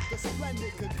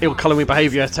 Ill Culinary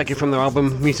Behavior, taken from their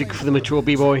album Music for the Mature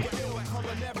B-Boy.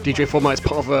 DJ Format is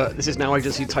part of a This Is Now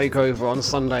Agency takeover on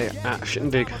Sunday at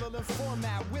Shindig,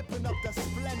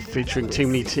 featuring Too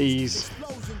Many T's,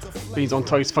 Beans on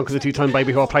Toast, Funk of the Two-Tone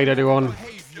Baby, who I played earlier on,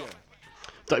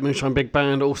 Dirty Moonshine Big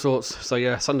Band, all sorts. So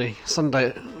yeah, Sunday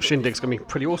at Shindig's gonna be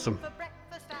pretty awesome.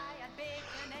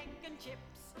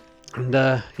 And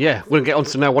yeah, we're going to get on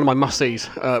to now one of my must-sees,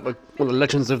 one of the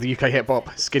legends of the UK hip-hop,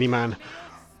 Skinny Man.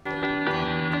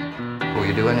 Will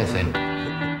you do anything?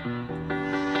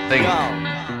 Think.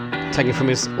 Taken from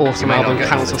his awesome album,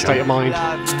 Council State of Mind.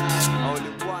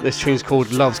 This tune's called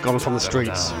Love's Gone From the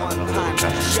Streets.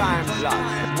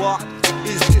 What?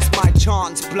 Is this my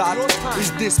chance, blood?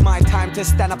 Is this my time to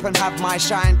stand up and have my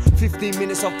shine? 15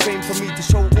 minutes of fame for me to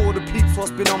show all the peeps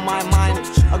what's been on my mind.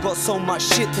 I got so much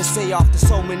shit to say after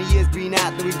so many years being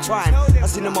out doing crime. I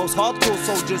seen the most hardcore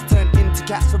soldiers turn into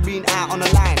cats for being out on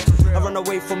the line. I run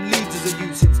away from Leeds as a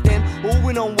youth. Since then, all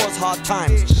we known was hard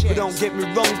times. But don't get me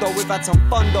wrong though, we've had some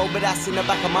fun though, but that's in the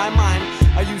back of my mind.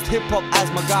 I used hip-hop as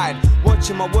my guide,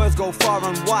 watching my words go far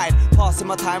and wide, passing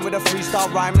my time with a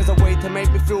freestyle rhyme as a way to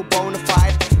make me feel bona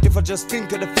fide. If I just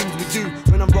think of the things we do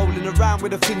when I'm rolling around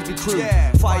with the things we crew.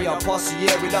 Fire posse,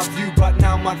 yeah, we love you, but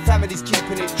now my family's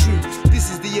keeping it true.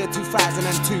 This is the year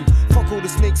 2002. Fuck all the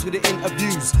snakes with the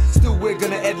interviews. Still we're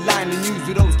gonna headline the news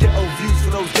with those ghetto views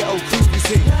for those ghetto crews we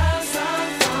sing.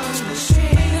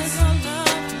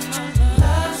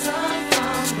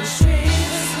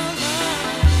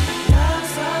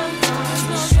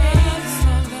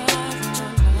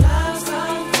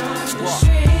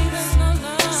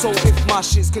 So if my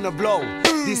shit's gonna blow,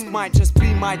 this might just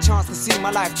be my chance to see my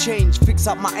life change. Fix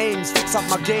up my aims, fix up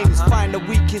my games, find the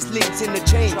weakest links in the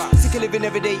chain. Sick of living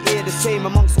every day here the same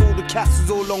amongst all the cats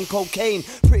who's all on cocaine.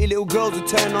 Pretty little girls who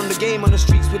turn on the game on the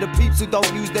streets with the peeps who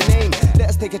don't use their name. Let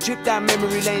us take a trip down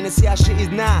memory lane and see how shit is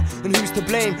now and who's to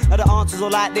blame. Are the answers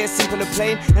all out there simple and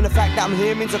plain? And the fact that I'm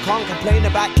here means I can't complain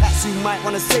about cats who might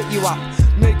wanna set you up.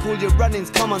 Make all your runnings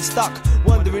come unstuck,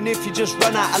 wondering if you just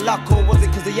run out of luck, or was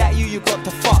it cause they at you got to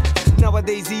fuck?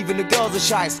 Nowadays even the girls are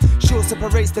shies. Sure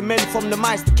separates the men from the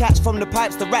mice, the cats from the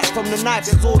pipes, the rats from the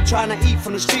knives. It's all trying to eat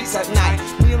from the streets at night.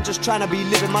 Me, I'm just trying to be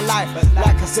living my life.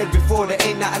 Like I said before, there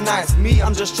ain't nothing nice. Me,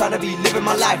 I'm just trying to be living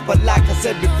my life. But like I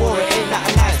said before, it ain't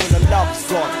nothing nice when the love's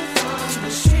gone.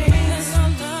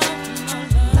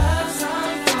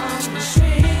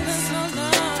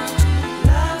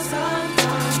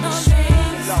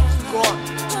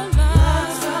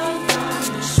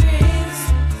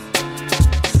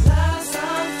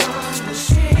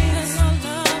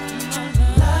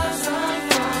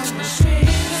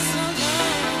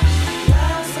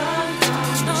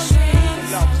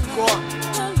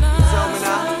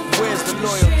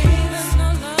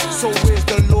 So where's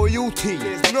the loyalty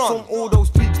from all those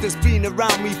peeps that's been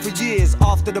around me for years?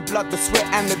 After the blood, the sweat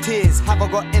and the tears, have I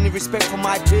got any respect for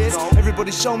my peers?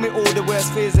 Everybody show me all the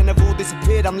worst fears and they've all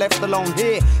disappeared. I'm left alone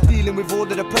here, dealing with all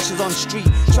of the pressures on street,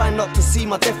 trying not to see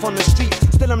my death on the street.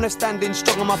 Still I'm left standing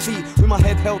strong on my feet, with my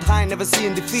head held high, never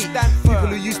seeing defeat. People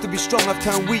who used to be strong have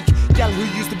turned weak, gal who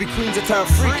used to be queens have turned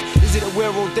freak. Is it that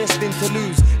we're all destined to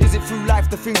lose? Is it through life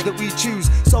the things that we choose?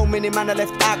 So many men are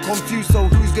left out confused, so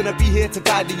who's gonna be here to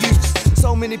guide the youths?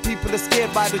 So many people are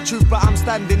scared by the truth, but I'm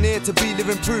standing here to be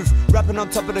living proof. Rapping on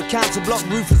top of the council block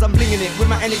roof as I'm blinging it with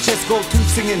my NHS Gold Tooth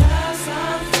singing.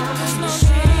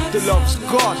 The love's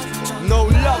gone, no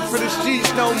love for the streets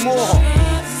no more.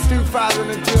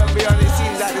 2002 and beyond, it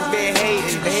seems like there's been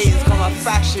hating. The haters come a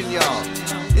fashion, y'all.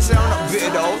 Listen, I'm not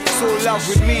bitter though, it's all love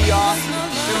with me, y'all.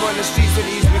 Remember on the streets when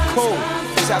it used to be cool.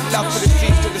 We used to have love for the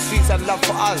streets till the streets had love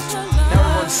for us. Now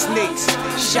we're on snakes,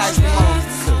 shies the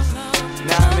motherfuckers.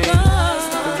 Know what I mean?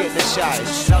 Forget the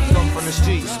shies. Love's gone from the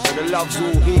streets, but the love's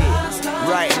all here,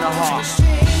 right in the heart.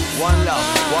 One love,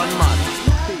 one man.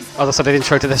 As I said in the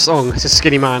intro to this song, this is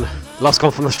Skinny Man, Love's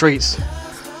Gone From The Streets,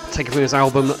 taken from his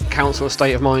album Council of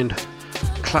State of Mind.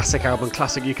 Classic album,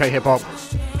 classic UK hip-hop.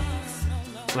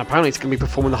 And apparently it's going to be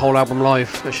performing the whole album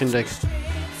live at Shindig.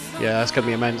 Yeah, it's going to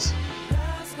be immense.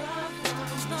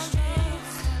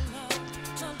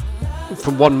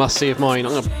 From one must-see of mine,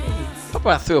 I'm going to put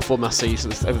about 3 or 4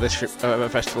 must-sees over this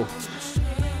festival.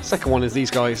 Second one is these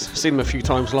guys. Seen them a few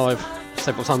times live,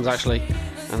 several times actually,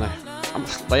 and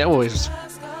they always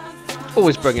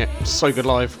bring it. So good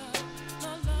live.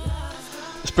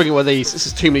 Let's bring it with these. This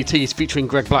is Too Many T's featuring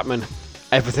Greg Blackman.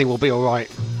 Everything Will Be Alright.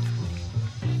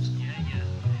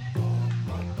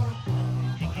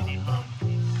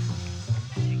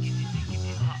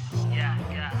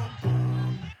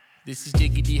 This is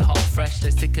jiggity hot fresh,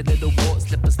 let's take a little walk,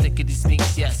 slip a snickety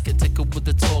sneaks, yes. Get tickled with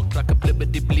the talk like a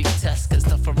blibbity bleak test. Get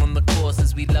tougher on the course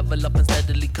as we level up and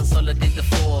steadily consolidate the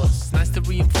force. Nice to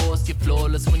reinforce you're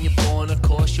flawless when you're born, of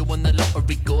course. You won the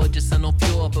lottery, gorgeous and all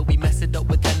pure, but we mess it up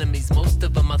with enemies. Most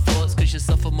of them are thoughts, cause you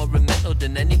suffer more in mental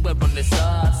than anywhere on this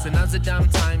earth. So now's the damn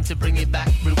time to bring it back,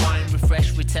 rewind,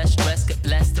 refresh, retest, stress, get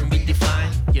blessed and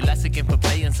redefine. Your last again for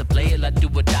playing, so play it like do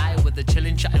or die. With a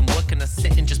chilling, chatting, working, or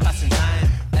sitting, just passing time.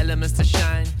 Elements to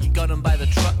shine, you got them by the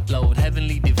truckload,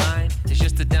 heavenly divine. It's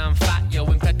just a damn fact, yo,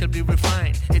 impeccably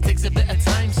refined. It takes a bit of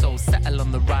time, so settle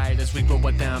on the ride as we grow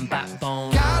a damn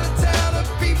backbone. Gotta tell the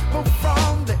people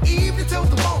from the evening till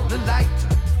the morning light.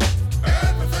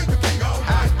 Everything will be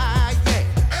alright.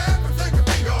 Yeah. Everything will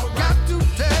be alright. Got to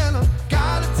tell them,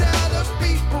 gotta tell the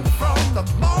people from the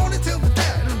morning till the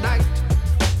dead of night.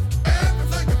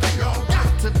 Everything will be alright.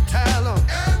 Got to tell them,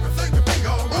 everything will be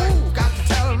alright. Ooh, got to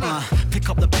tell them. Pick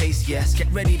up the pace, yes,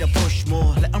 get ready to push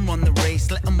more. Let them run the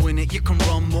race, let them win it, you can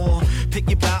run more. Pick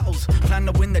your battles, plan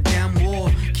to win the damn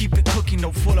war. Keep it cooking,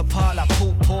 don't fall apart like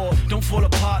pulled pork. Don't fall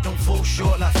apart, don't fall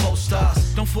short like false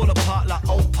stars. Don't fall apart like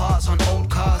old parts on old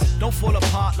cars. Don't fall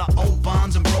apart like old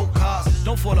barns and broke cars.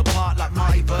 Don't fall apart like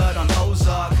Marty Bird on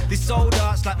Ozark. This old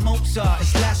art's like Mozart,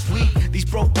 it's last week. These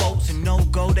broke boats and no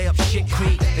go, they up shit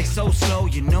creek. They so slow,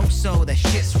 you know so, that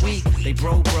shit's weak. They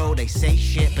bro, they say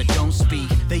shit but don't speak.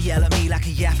 They yell at me like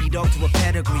a yappy dog to a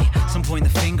pedigree. Some point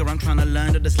the finger, I'm trying to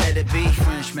learn to just let it be.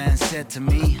 French man said to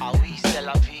me, ah oui, c'est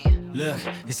la vie. Look,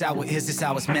 this how it is, this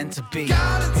how it's meant to be.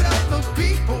 Gotta tell the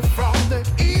people from the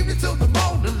evening till the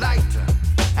morning light.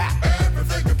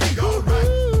 Everything will be alright.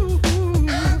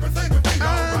 Everything will be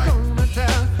alright.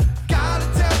 Gotta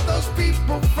tell those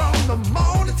people from the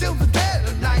morning till the dead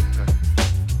of night.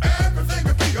 Everything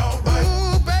will be alright.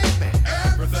 Ooh, baby.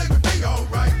 Everything will be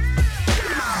alright.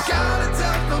 Gotta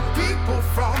tell the people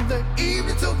from the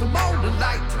evening till the morning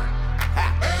light.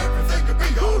 Everything will be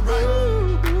alright.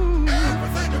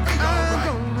 Everything will be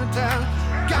alright.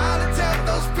 Gotta tell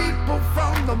those people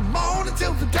from the morning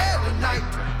till the dead of night.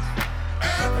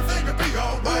 Everything will be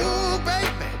alright. Ooh,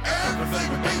 baby. Everything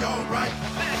will be alright.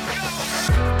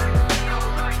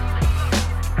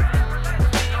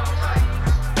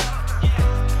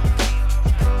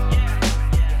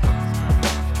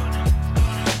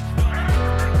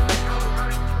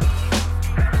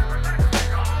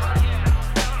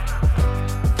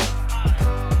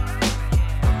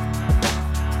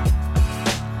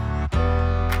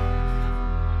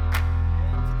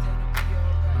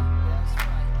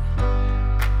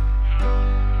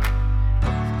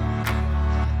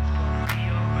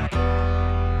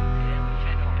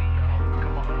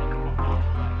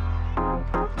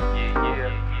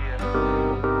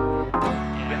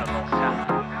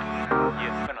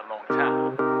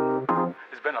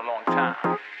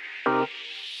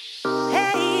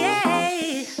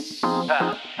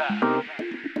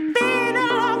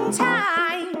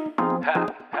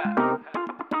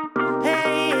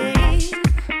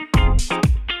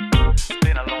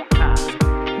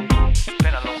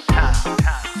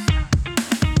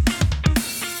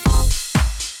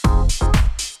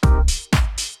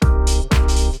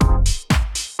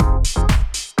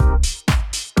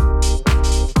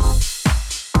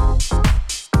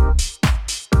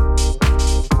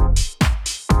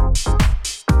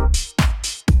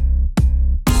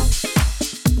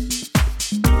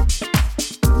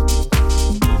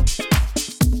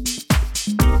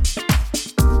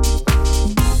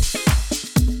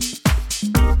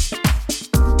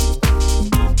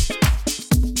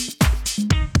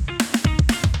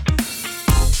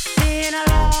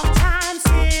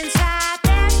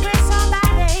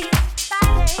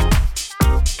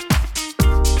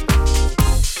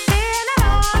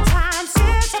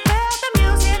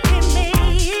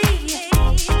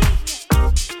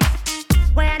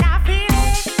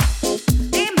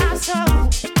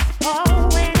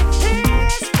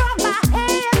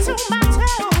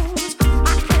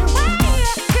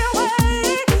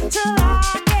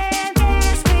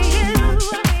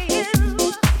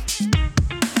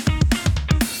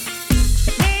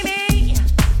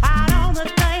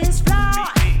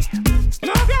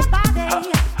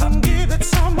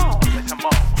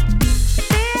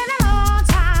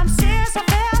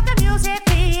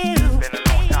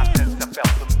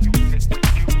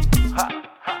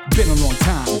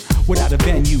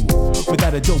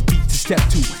 Without a dope beat to step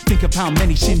to. Think of how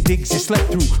many shindigs you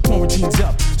slept through. Quarantine's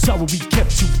up, sorry we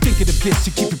kept you. Thinking of this,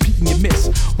 you keep repeating your miss.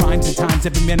 Rhymes and times,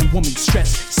 every man and woman stress.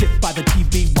 Sit by the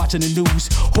TV, watching the news,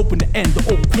 hoping to end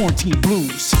the old quarantine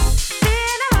blues.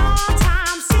 Been a long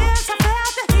time since I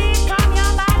felt the heat from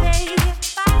your body.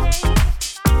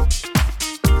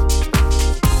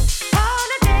 On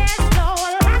the dance floor,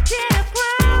 locked in a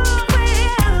groove with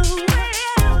you.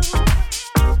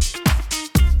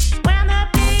 When the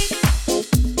beat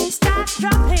starts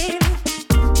dropping,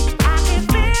 I can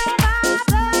feel my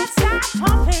blood start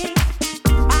pumping.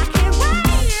 I can't wait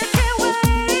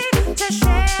to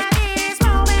share these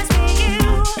moments with you.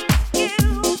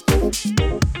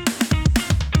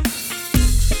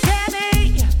 Get me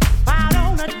out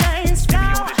on the dance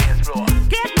floor.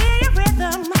 Give me a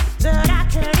rhythm that I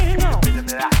can't ignore.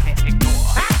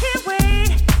 I can't wait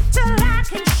till I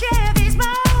can share these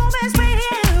moments with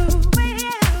you.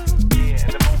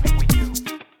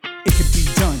 It can be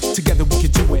done, together we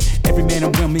can do it. Every man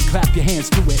and woman, clap your hands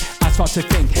to it. I start to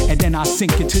think, and then I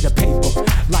sink into the paper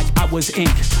like I was ink.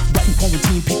 Writing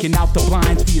quarantine, peeking out the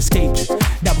blinds, we escaped.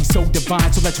 Now we so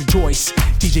divine, so let's rejoice.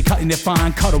 DJ cutting it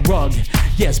fine, cut a rug.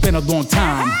 Yeah, it's been a long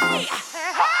time.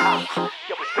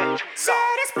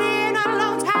 Said it's been a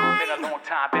long time. Been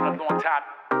a long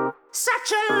time.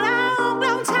 Such a long,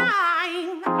 long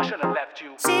time. I should have left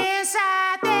you. Since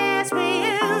I danced with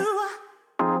you.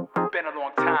 Been a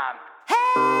long time.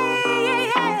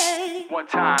 Hey, One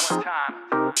time.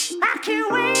 I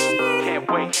can't wait.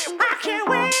 Can't wait. I can't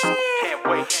wait. Can't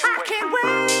wait. I can't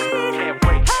wait. Can't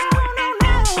wait. Oh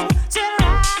no, till I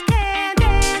can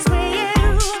dance with you.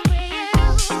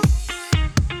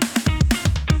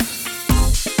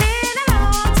 Been a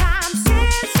long time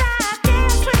since I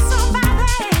danced with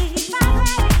somebody.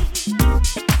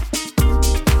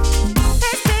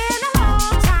 It's been a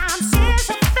long time since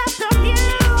I felt the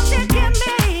music in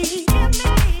me.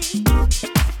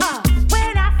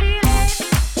 When I feel it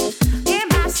in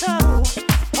my soul,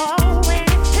 oh, when it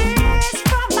hits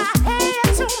from my head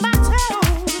to my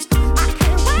toes, I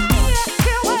can't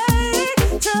wait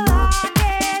till I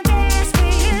can dance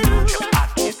with you.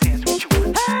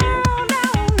 Oh no,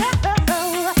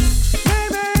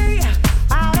 baby,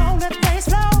 out on the dance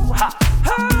floor.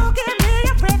 Oh, give me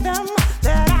a rhythm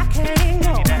that I can't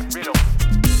ignore.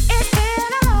 It's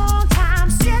been a long time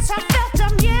since I felt the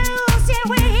music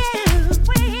with you.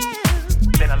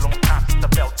 Been a long time since I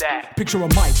felt that. Picture a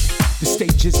mic, the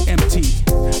stage is empty.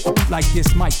 A beat like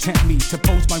this might tempt me to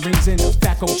pose my rings in a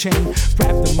fat gold chain.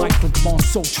 Grab the mic and come on,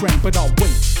 Soul Train. But I'll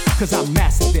wait, cause I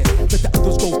mastered this. Let the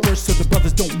others go first so the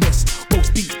brothers don't miss.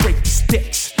 Roast beats break the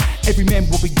sticks. Every man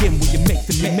will begin when you make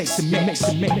the mix.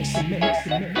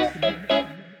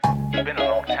 Been a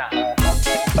long time.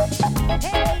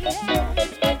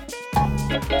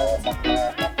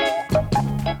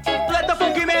 Let the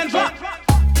funky man drop.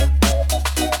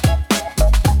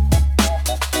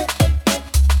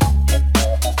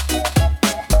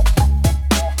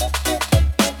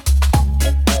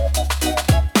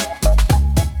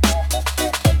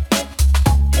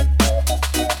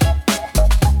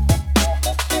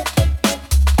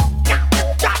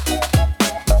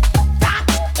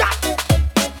 Stop.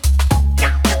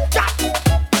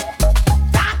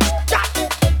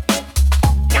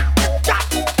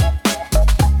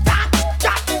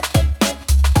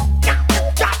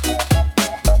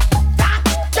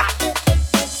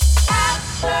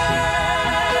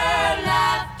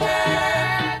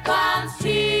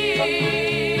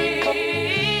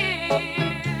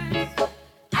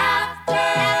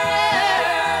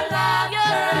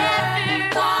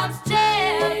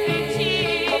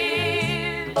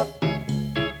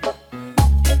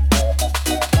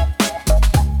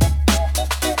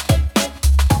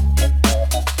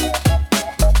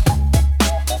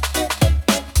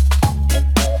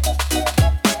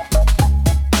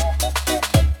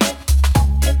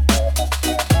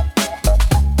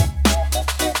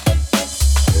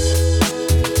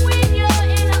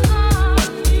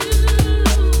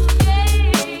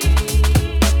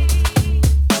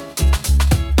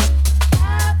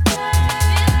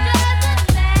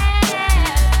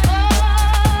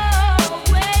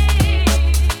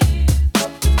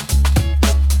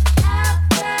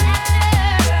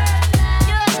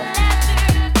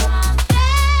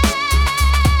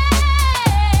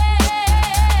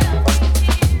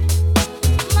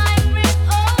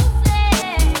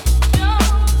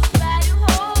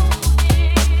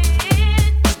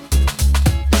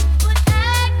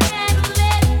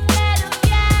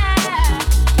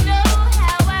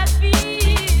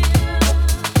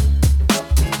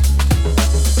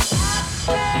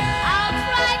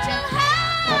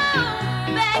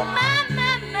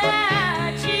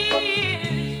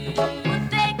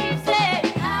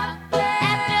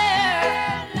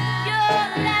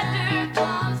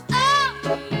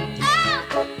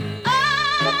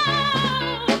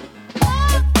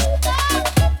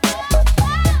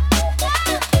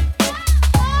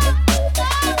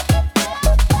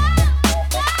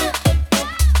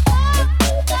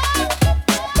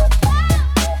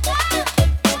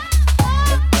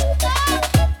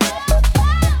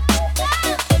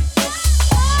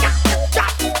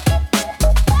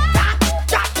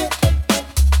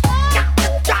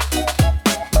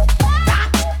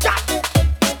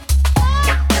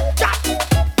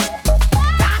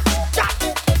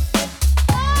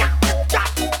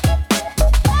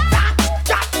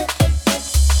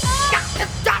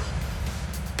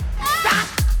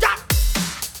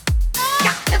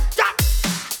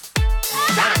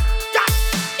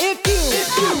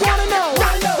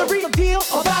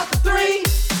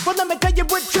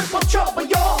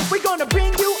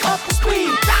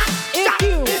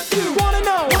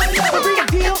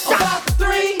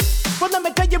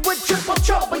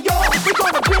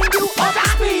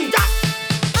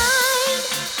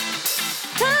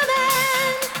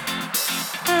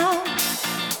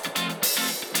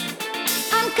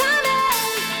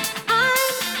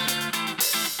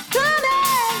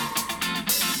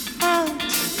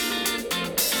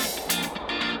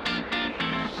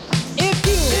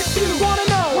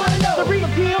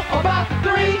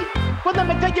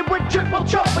 me tell you we're triple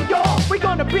trouble, y'all. We're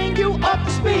gonna bring you up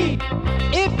to speed.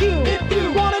 If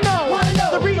you wanna know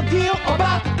the real deal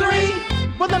about the three,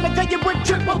 well, let me tell you we're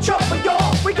triple trouble,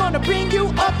 y'all. We're gonna bring you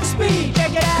up to speed.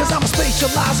 Check it out. Cause I'm a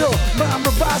spatializer, rhyme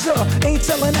reviser. Ain't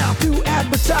selling out to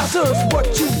advertisers. What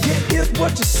you get is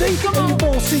what you see. And you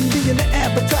won't see me in the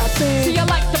advertising. See, I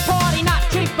like to party, not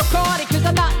drink Bacardi. Cause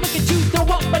I'm not looking to throw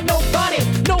up by nobody.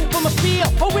 No from a spiel,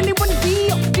 or really one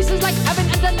deal. This is like having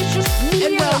a delicious meal.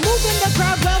 And we're moving the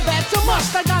crowd, well, that's a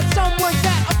must. I got some words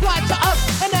that apply to us.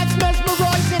 And that's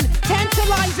mesmerizing,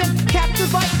 tantalizing,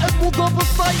 captivating, we'll double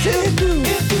fighting.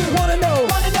 If you wanna know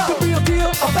the real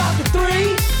deal about the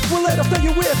three, well, let us tell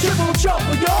you we're triple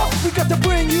trouble, y'all. We got to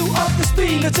bring you up to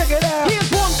speed. Now check it out. Here's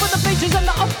one for the pages and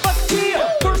the upper tier.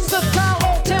 Versatile,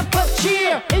 all temper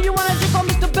cheer. If you wanna drink on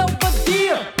Mr.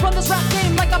 Belvedere, run this rap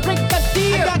game like a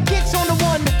brigadier. I got kicks on the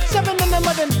 1, 7 and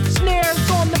 11,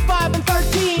 snares on the 5 and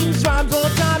 13s, rhymes all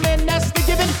the time and that's the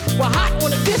given. We're hot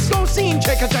on a disco scene.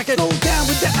 Check it. Slow down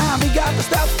with the army, got to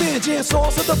stop stinging.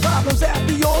 Source of the problems at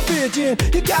the origin.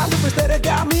 You got lyrics that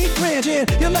got me cringing.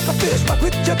 You're like a fish, like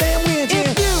with your damn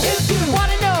engine. If you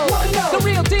wanna know the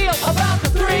real deal about the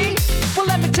three, well,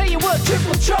 let me tell you what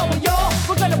triple trouble, y'all.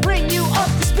 We're gonna bring you up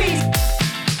to speed.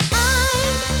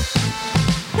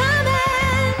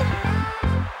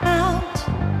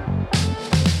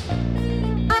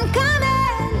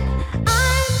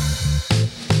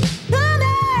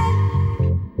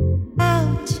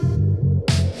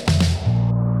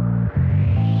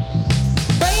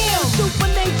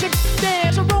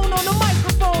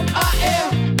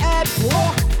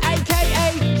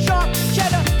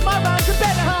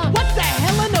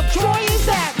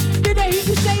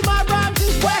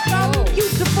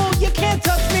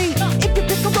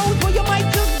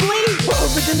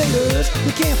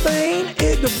 You can't feign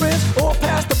ignorance or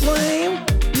pass the blame.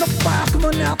 No fires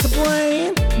coming out the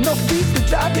brain. No beats to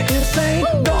drive you insane.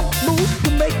 No moves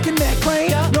to make your neck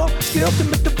crane. No skill to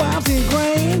make the vibes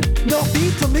ingrained. No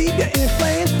beat to leave you in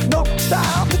flames. No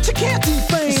style that you can't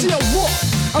defame. See, I walk,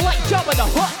 I like Jabba the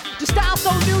Hutt. The style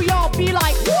so new, y'all be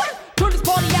like, what? Turn this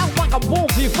party out like a wolf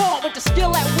before. With the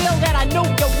skill at will that I know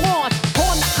you want.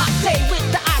 On the hot day with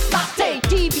the ice latte.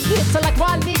 TV hits are like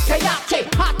Wally Coyote.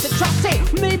 Hot to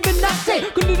trotte, maybe not say.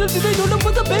 We're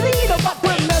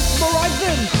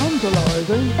mesmerizing,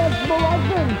 tantalizing,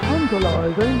 mesmerizing,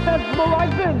 tantalizing,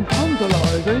 mesmerizing,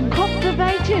 tantalizing,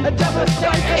 captivating,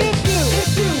 devastating.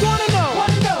 If you wanna know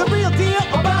the real deal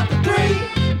about the three,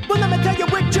 well, let me tell you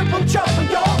we're triple trouble,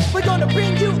 y'all. We're gonna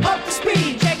bring you up to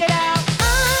speed. Check it out.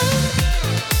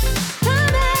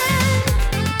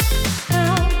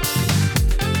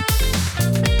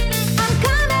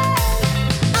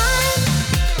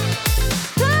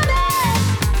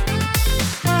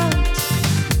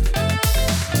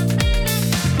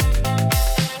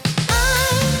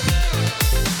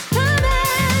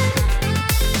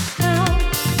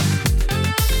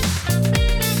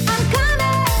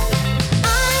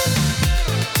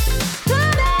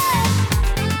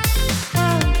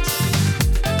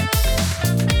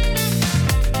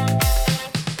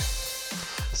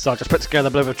 So I just put together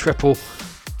a bit of a triple.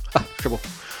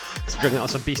 Considering that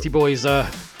was a Beastie Boys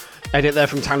edit there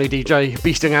from Tally DJ,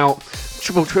 beasting out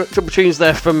triple tunes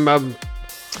there from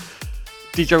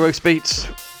DJ Roast Beats,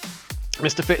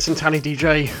 Mr. Fitz and Tally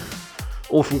DJ,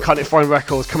 all from Cut It Fine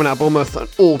Records, coming out of Bournemouth, and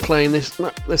all playing this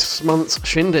month's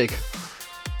Shindig.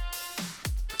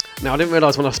 Now I didn't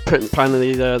realise when I was playing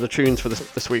the tunes for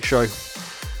this week's show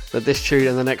that this tune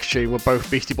and the next tune were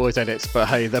both Beastie Boys edits, but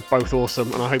hey, they're both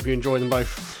awesome, and I hope you enjoy them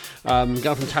both. Going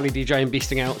from Tally DJ and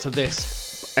beasting out to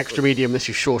this extra medium, this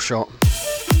is Sure Shot.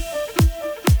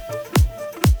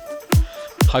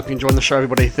 Hope you're enjoying the show,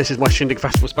 everybody. This is my Shindig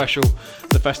Festival special,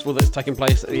 the festival that's taking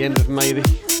place at the end of May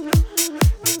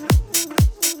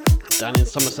down in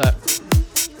Somerset.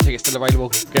 Tickets still available,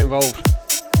 get involved.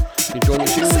 Enjoy the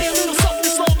tunes.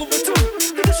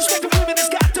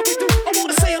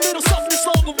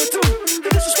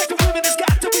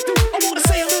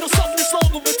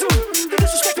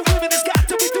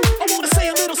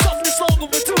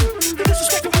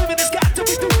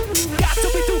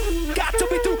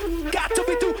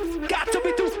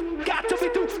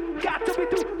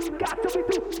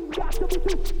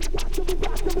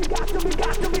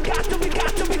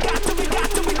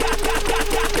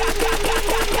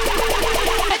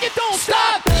 And you don't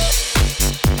stop.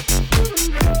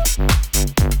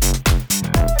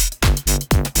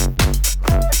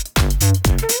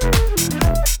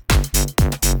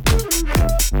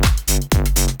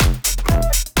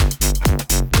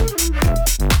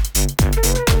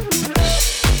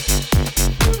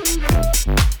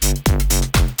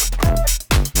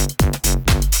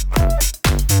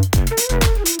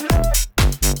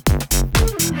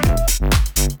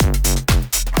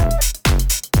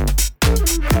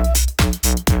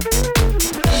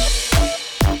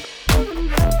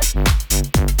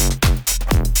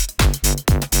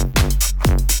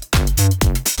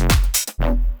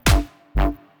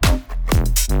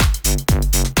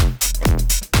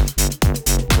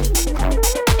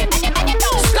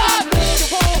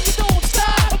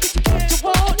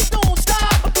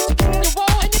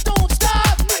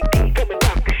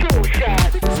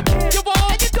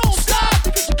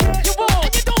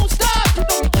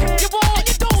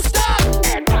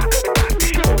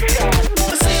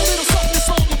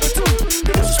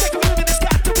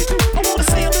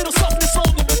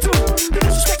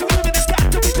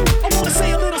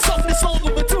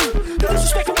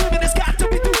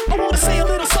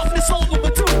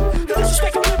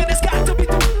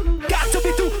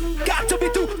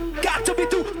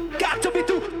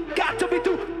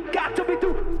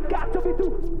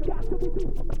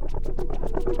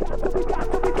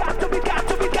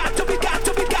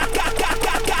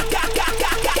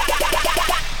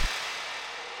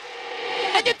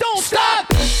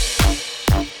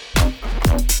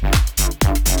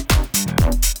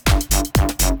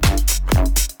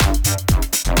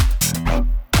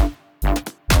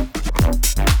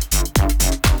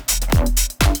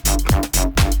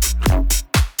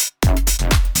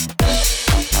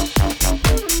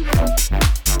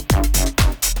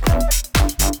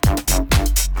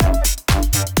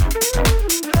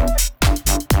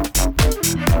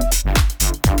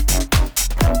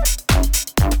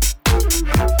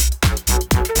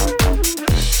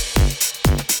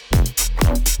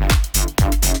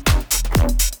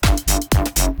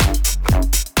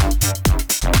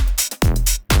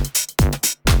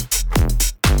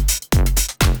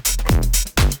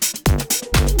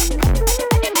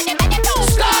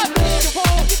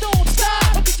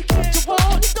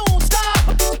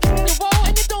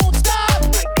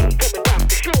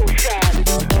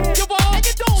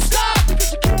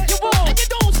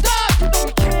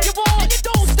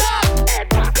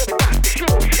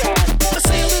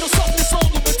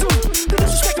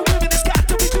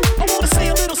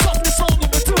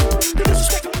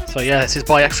 yeah, this is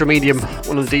by Extra Medium,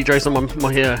 one of the DJs on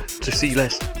my to see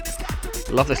list.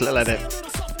 Love this little edit.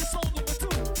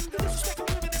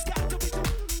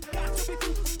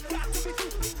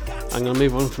 I'm going to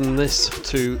move on from this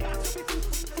to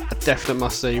a definite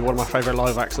must-see, one of my favourite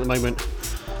live acts at the moment,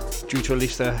 due to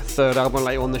release their third album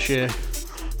later on this year,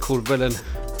 called Villain,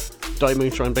 Dirty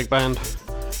Moonshine Big Band.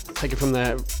 Take it from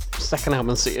their second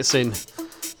album, See It Sin,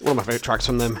 one of my favourite tracks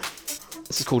from them.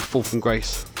 This is called Fall from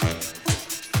Grace.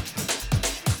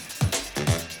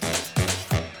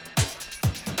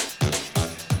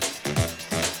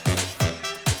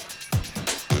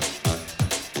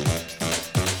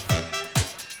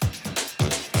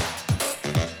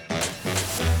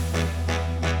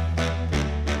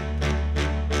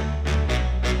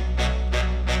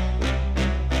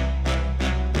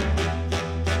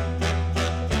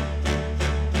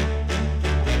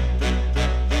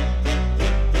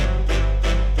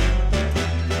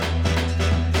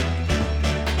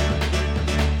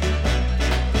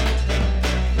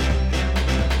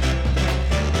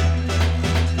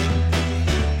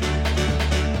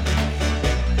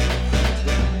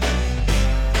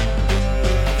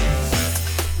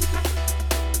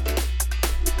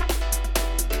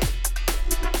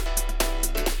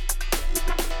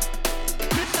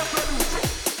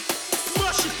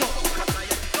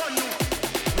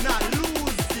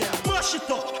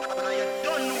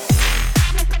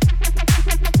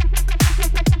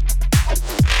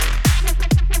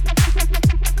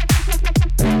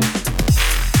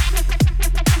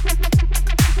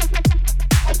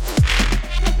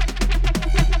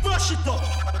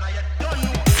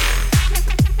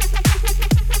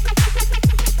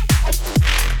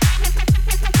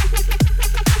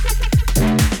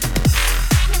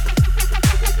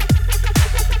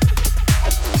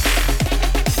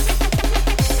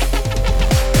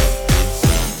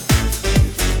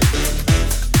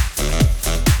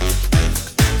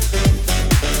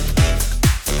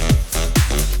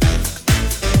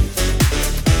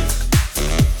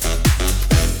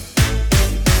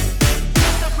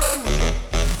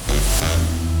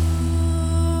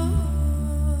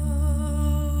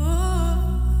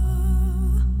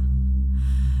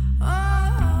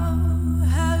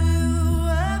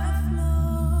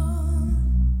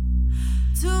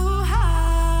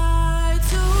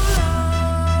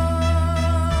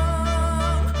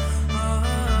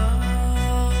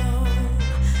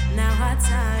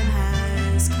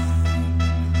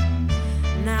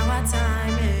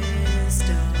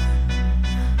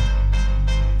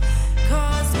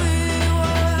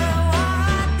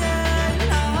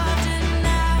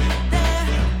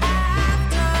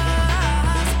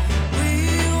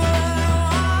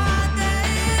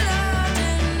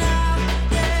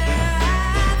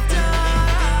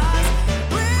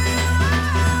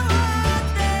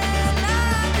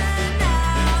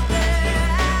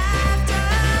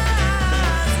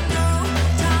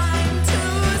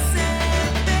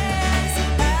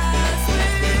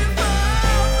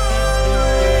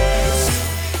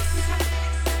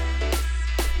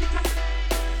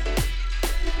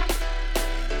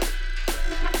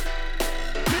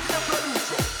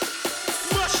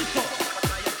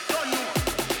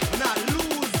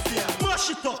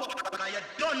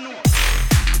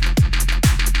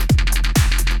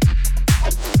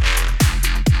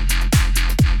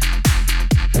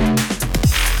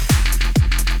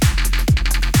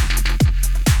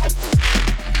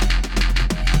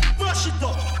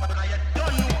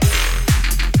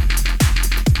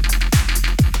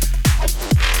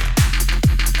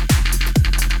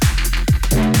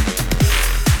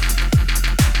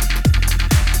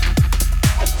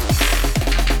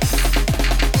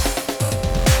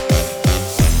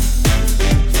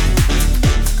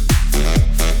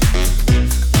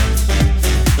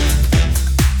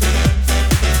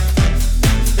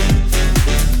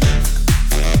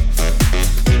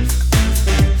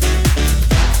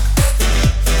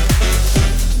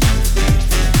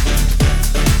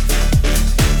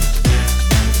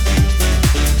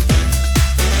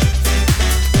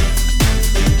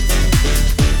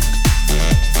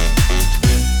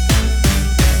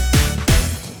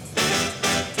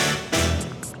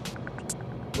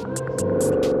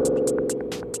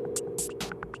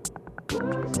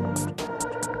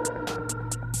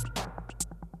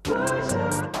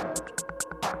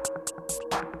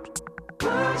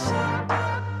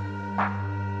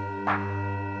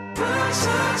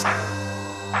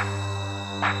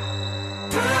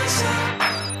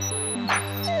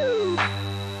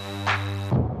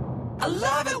 I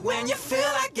love it when you feel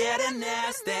like getting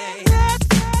nasty.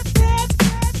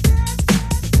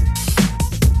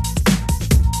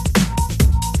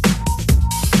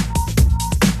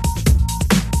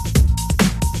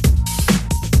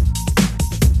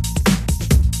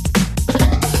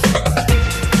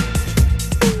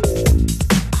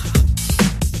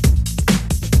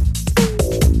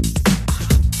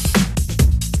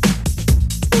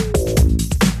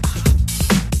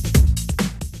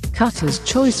 Cutter's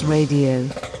Choice Radio.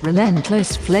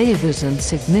 Relentless flavors and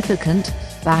significant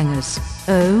bangers.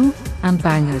 Oh, and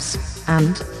bangers.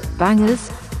 And bangers.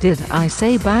 Did I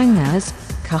say bangers?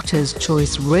 Cutter's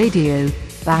Choice Radio.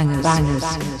 Bangers. Bangers.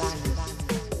 Bangers.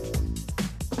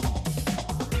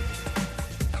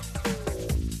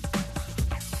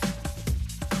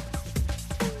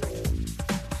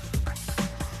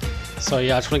 So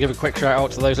yeah, I just want to give a quick shout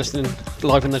out to those listening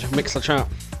live in the Mixer chat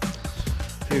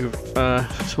who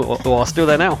are still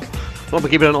there now. Won't be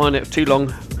keeping an eye on it too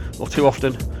long or too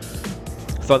often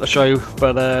throughout the show,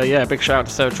 but yeah, big shout out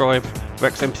to Sarah Tribe,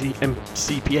 Rex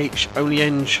MCPH, Only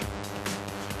Eng,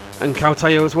 and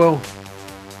Calteo as well.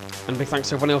 And big thanks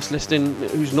to everyone else listening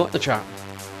who's not in the chat.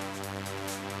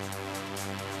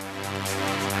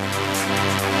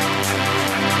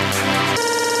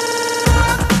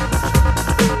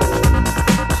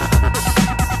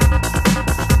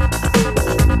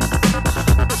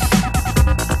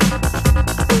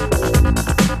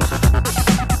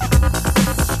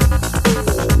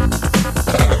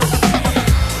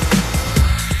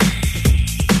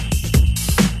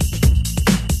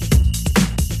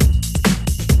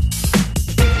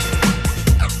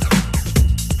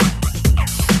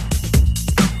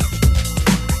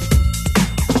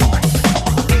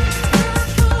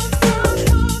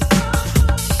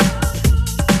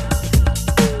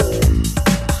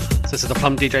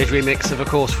 Plum DJ's remix of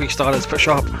course, Freestylers Push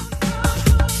Up.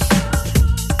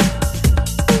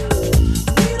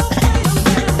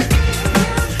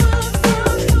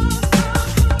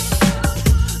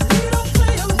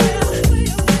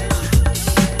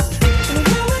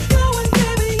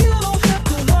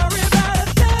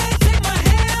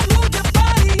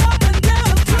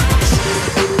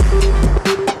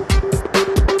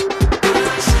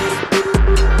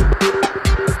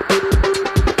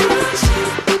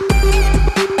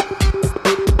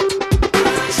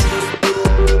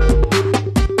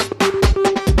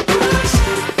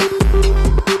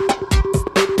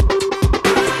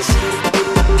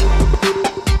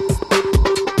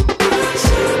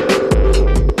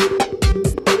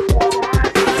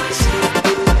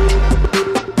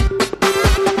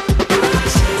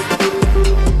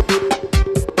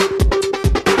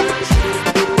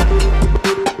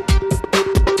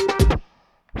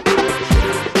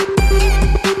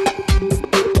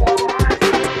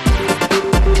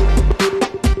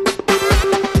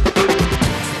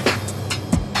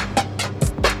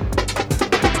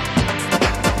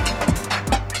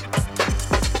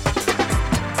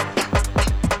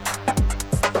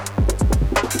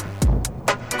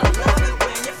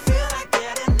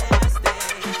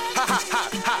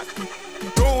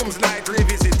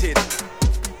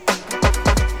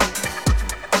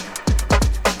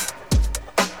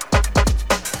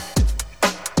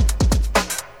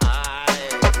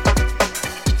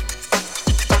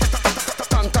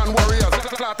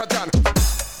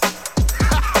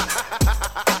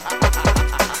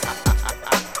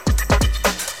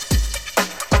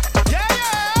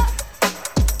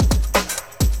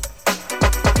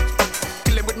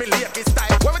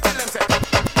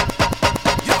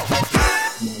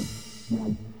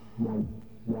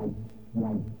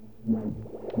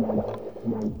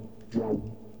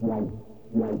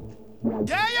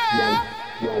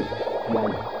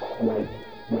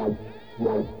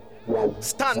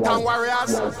 Stanton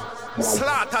Warriors,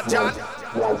 Slaughter John,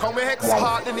 come we hex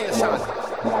heart the nation.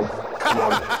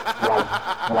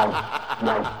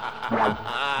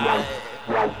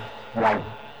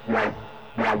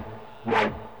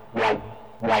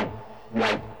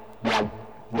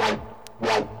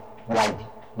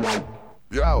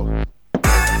 Yo.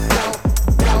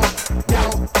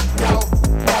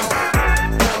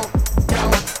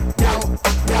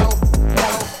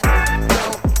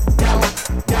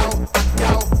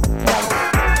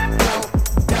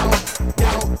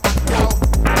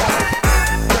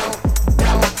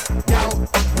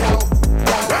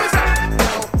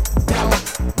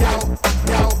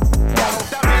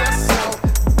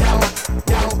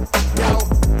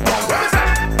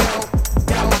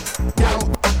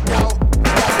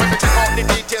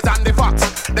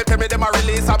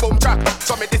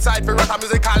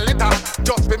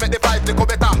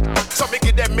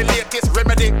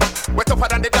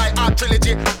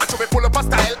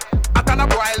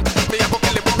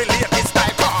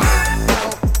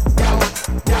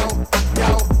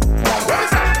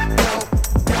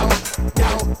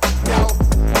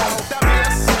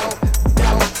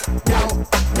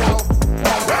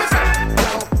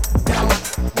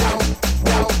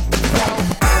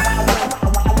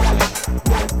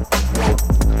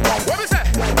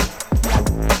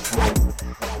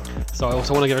 So I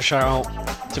also want to give a shout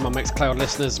out To my Mixcloud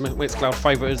listeners, Mixcloud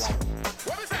favourites.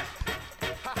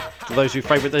 For those who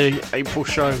favourite the April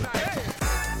show.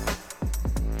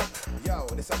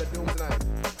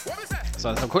 So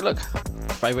let's have a quick look.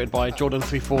 Favoured by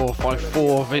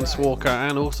Jordan3454, Vince Walker,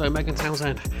 and also Megan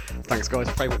Townsend. Thanks guys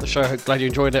for favouring the show. Glad you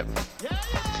enjoyed it.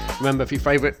 Remember, if you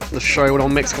favourite the show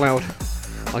on Mixcloud,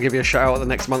 I'll give you a shout out at the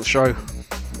next month's show.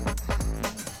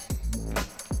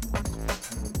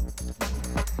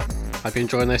 Hope you're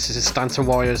enjoying this. This is Stanton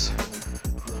Wires,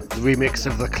 the remix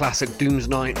of the classic Dooms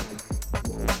Night.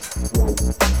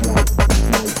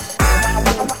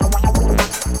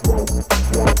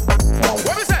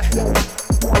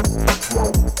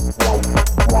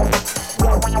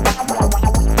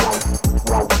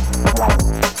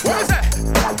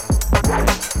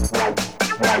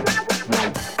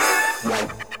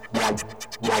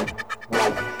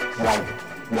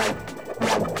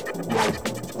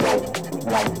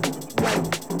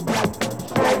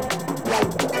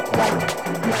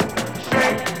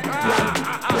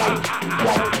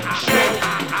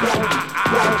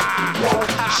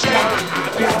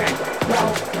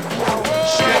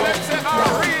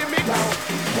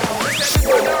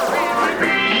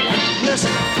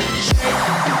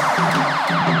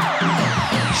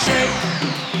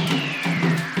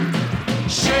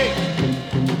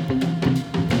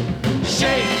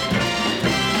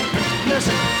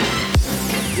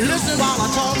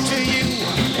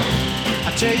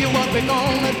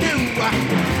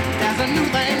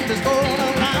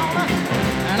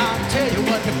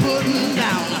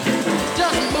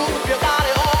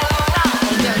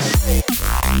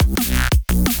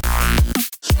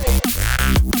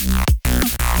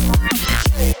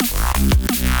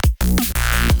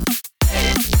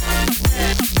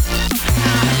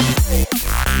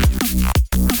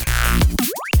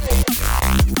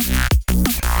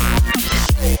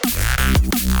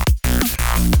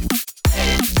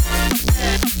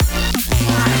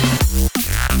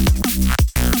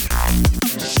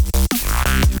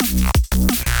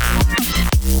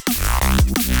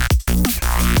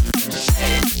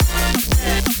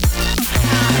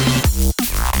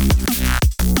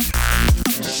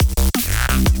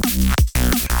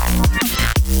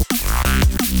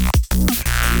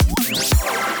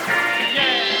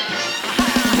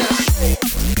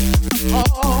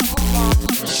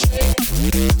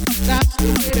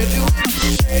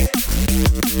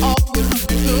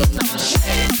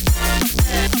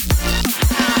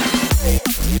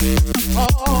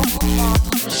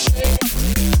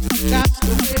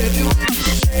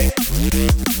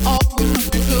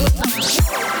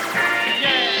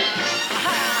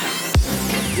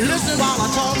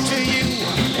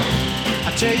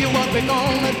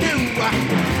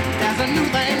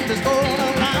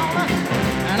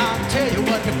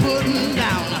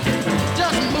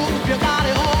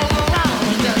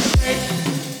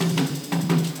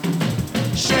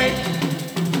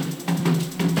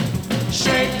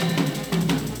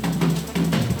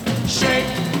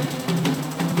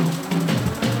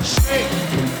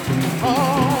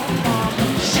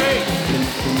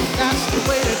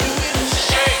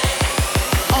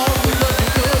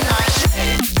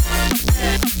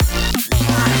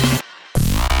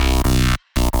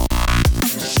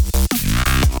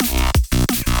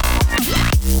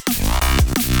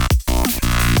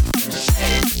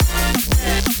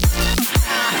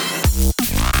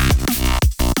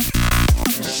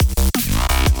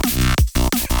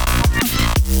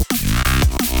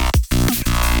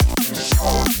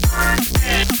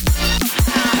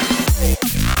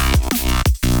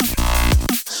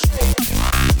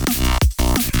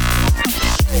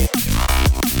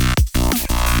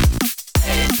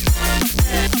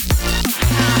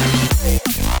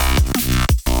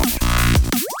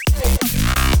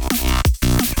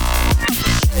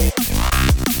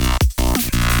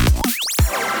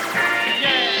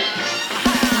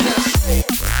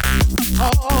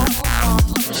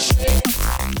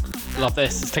 Love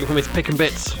this. It's taken from his Pick and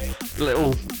Bits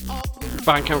little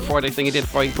Bandcamp Friday thing he did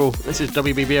for April. This is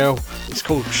WBBL. It's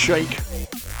called Shake.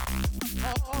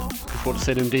 Looking forward to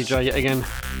seeing him DJ yet again.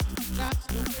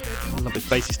 I love his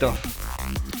bassy stuff.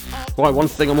 Right, one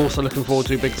thing I'm also looking forward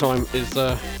to big time is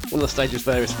one of the stages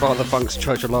there is Father Funk's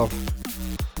Church of Love.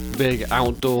 Big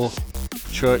outdoor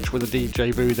church with a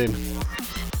DJ booth in.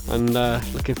 And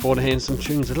looking forward to hearing some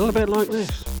tunes a little bit like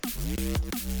this.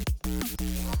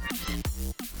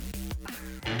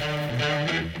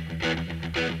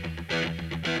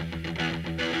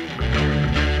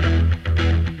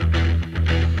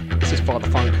 This is Father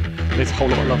Funk. This Whole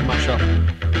Lot of Love mashup.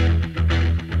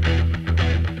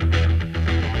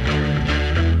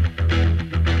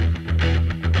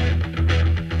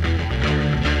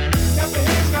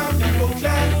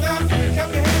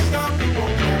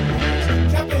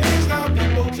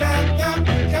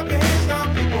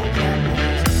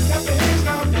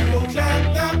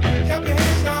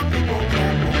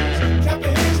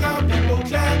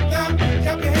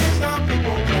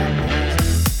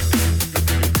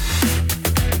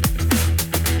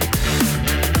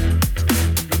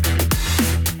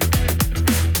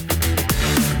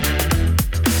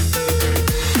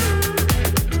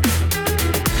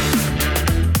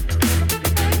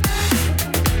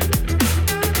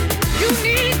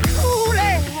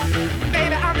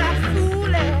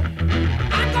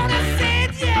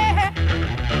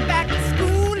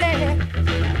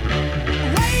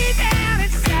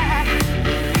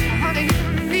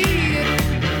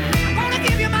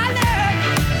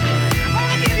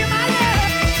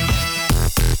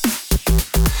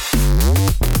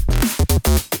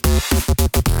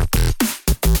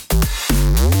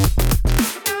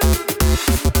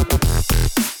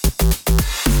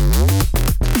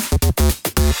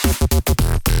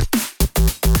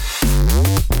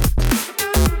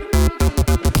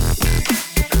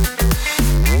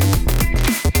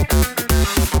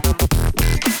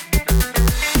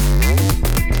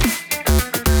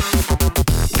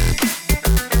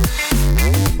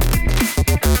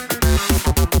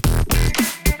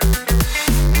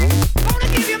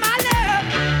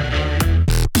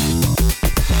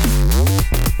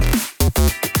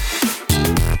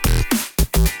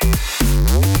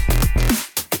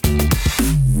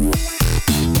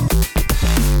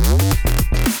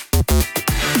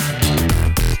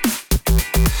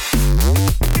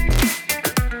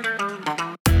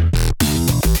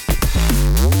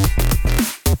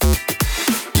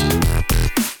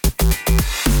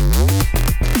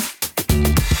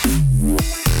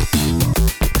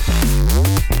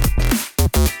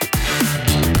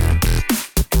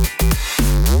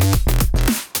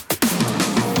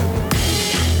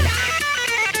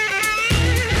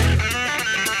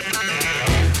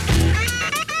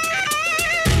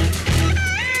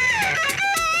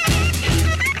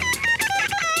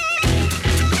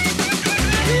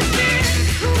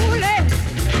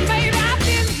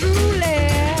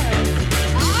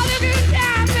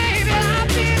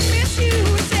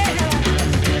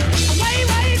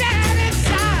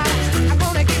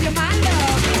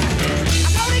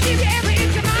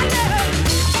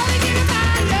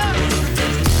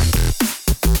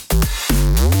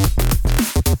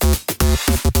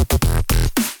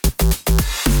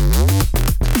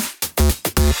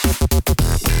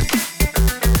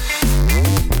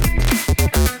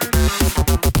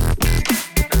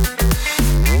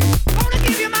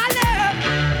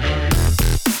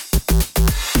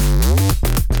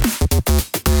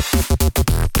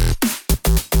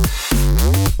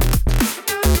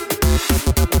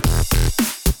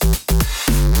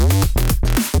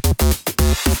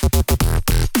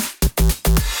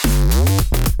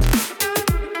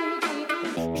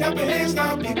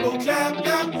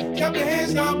 Clap your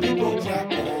hands now, people, clap.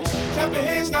 Clap your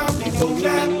hands now, people,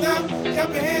 clap now. Clap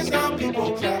your hands now,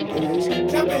 people, clap.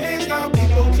 Clap your hands now,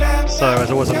 people, clap. So as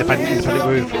always on Independent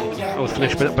Groove, I was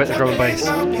finished with a bit of drum and bass,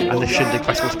 and this Shindig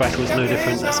Festival special is no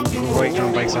different. There's some great drum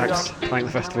and bass acts playing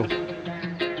the festival.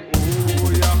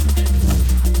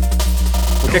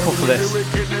 We'll kick off for this.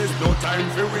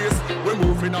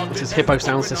 This is Hippo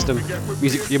Sound System,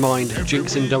 Music for Your Mind,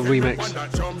 Jinx in Dub remix.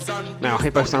 Now,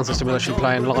 Hippo Sound System is actually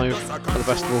playing live at the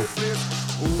festival,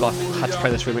 but I've had to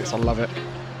play this remix, I love it.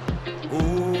 We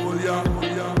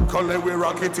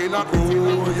rock it in a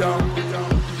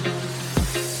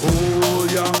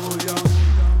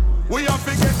we have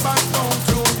to get back down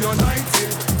to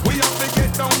united. We have to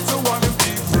get down to one and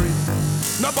be free.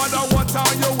 No matter what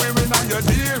are you wearing and you're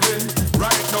dealing.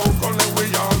 Right now, Colin,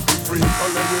 we all be free.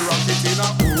 Colin, we rock it in a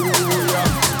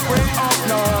way up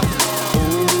north,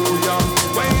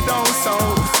 way down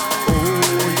south,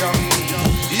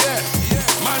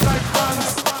 man like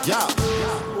France,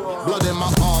 blood in my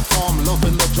heart, I'm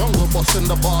loving the jungle, busting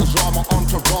the bars, drama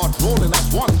entourage, rolling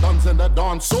as one, dance in the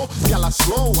dance, so y'all a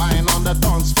slow wine on the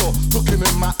dance floor, looking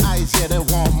in my eyes, yeah, they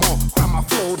want more, grab my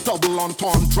flow, double on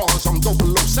torn draws, I'm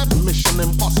 007, mission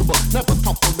impossible, never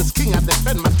topple this king, I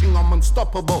defend my king, I'm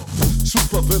unstoppable,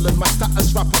 super villain, my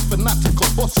status rapper, fanatical,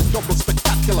 boss it double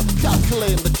spectacular,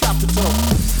 calculating the capital,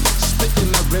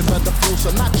 spitting the river, the flow so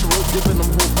natural, giving them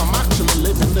hope, I'm actually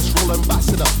living this role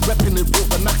ambassador, repping it real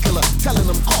vernacular, telling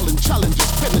them calling challenges,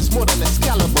 pen is more than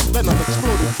Excalibur, venom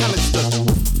exploding canister,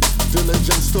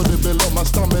 diligence stood below my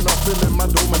stamina, filling my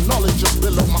dome and knowledge just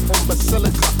below my own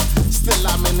basilica, still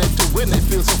I'm in it to win, it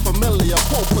feels so familiar,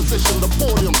 pole position, the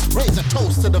podium, raise a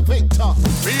toast to the victor.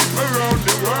 People around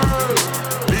the world,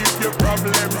 leave your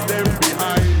problems them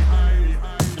behind.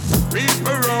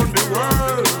 People around the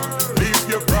world, leave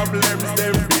your problems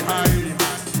them behind.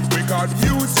 We got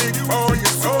music for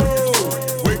your soul,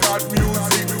 we got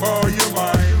music for your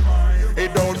mind.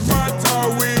 It don't matter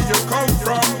where you come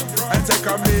from, and take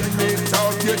a minute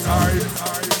of your time.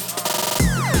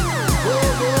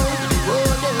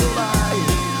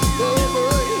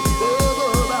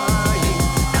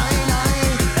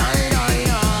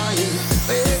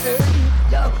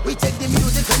 We take the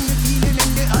music and the feeling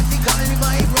and the article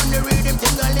vibe, run the rhythm,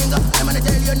 ting-a-ling. I'm gonna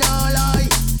tell you no lie,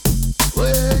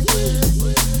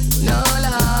 no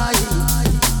lie.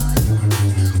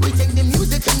 We take the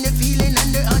music and the feeling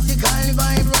and the article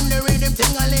vibe, run the rhythm,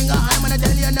 ting-a-ling. I'm gonna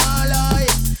tell you no lie,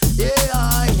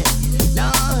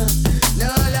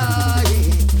 no lie.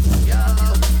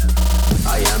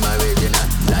 I am original,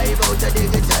 live out of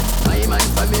digital. I'm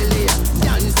unfamiliar,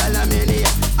 dance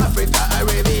Alamania, Africa,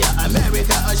 Arabia,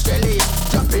 America, Australia,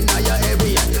 jumping on your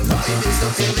area, the vibe is so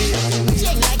familiar.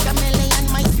 Sing like a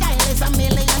million, my style is a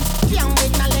million. Young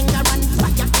with no linger run,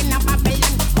 but you're in a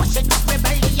Babylon. Push it up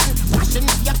rebellion, flashing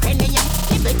up your cranium.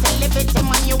 Live it,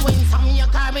 man, you win some, you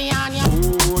Caribbean, yeah.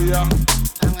 Oh yeah,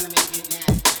 I'm gonna make you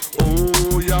dance.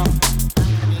 Oh yeah,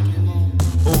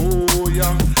 oh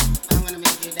yeah, I'm gonna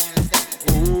make you dance.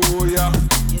 Oh yeah,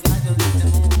 you gotta do the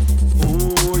move.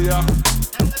 Oh yeah,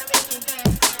 I'm gonna make you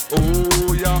dance.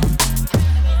 Oh yeah.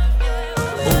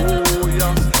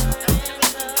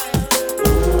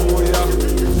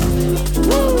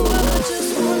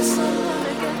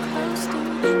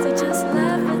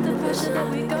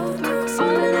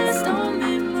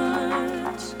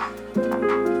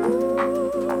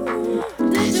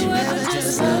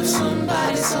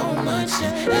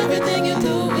 Everything you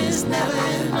do is never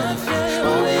enough.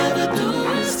 All we ever do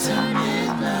is turn it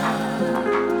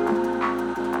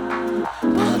down.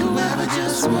 But whoever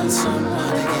just wants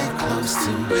someone to get close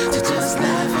to just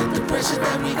laugh at the pressure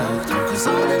that we go through. Cause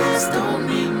all of this don't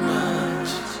mean much.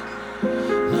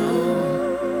 No.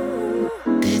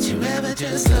 Did you ever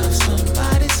just love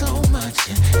somebody so much?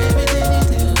 Everything you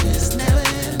do is never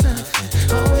enough.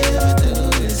 All we ever do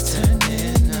is turn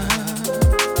it down.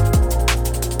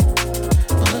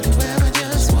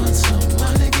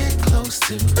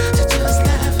 To just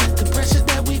laugh at the pressure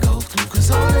that we go through.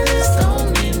 Cause all of this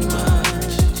don't mean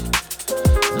much.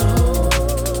 No.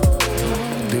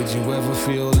 Did you ever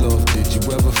feel love? Did you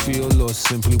ever feel lost?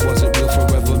 Simply was it real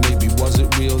forever? Maybe was it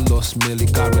real lost? Merely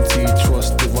guaranteed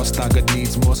trust. If I staggered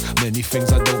needs must. Many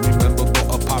things I don't remember but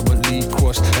apparently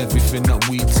crushed everything that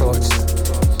we touched.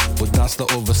 But that's the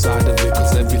other side of it.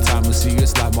 Cause every time I see you,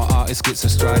 it's like my artist gets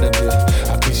astride of it.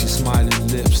 I kiss your smiling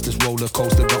lips. This roller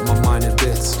coaster got my mind in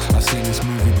bits. I've seen this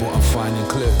movie but I'm finding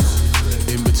clips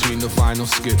in between the vinyl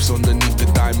skips, underneath the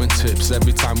diamond tips.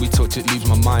 Every time we touch it leaves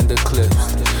my mind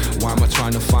eclipsed. Why am I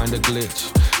trying to find a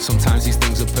glitch? Sometimes these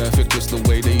things are perfect just the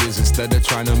way they is. Instead of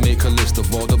trying to make a list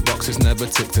of all the boxes never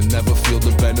ticked and never feel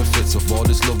the benefits of all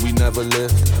this love we never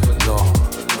lived. No,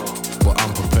 but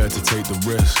I'm prepared to take the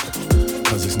risk,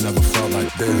 cause it's never felt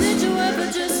like this. Did you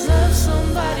ever just love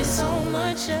somebody so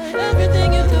much? Yeah,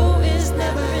 everything you do is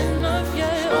never enough.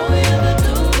 Yeah, all we ever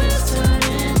do is turn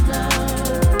it down.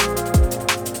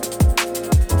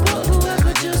 But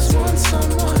whoever just wants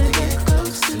someone to get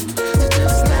close to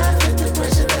just laugh at the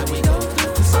pressure that we go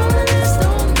through. 'Cause all of this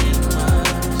don't mean much.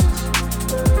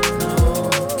 No.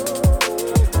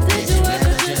 Did you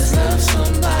ever just love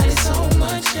somebody so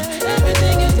much? Yeah,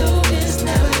 everything you do is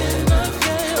never enough.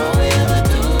 Yeah, all we ever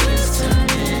do is turn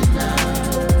it down.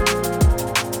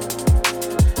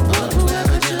 But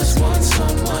whoever just wants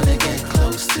someone to get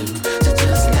close to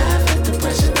just laugh at the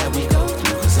pressure that we go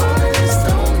through. 'Cause all of this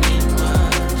don't mean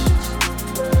much.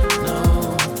 No.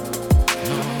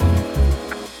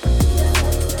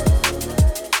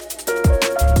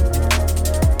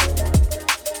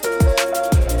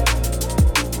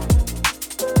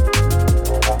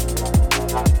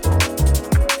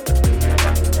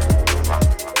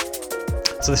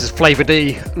 So this is Flavor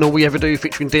D and All We Ever Do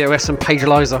featuring DOS and Page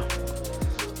Eliza.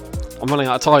 I'm running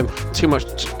out of time. Too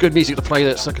much good music to play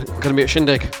that's going to be at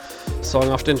Shindig. So I'm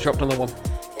going to have to interrupt another one.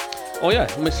 Oh yeah,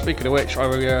 speaking of which, I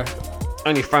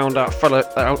only found out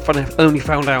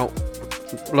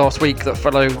last week that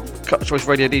fellow Cut Choice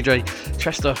Radio DJ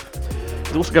Chester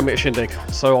is also going to be at Shindig.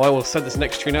 So I will send this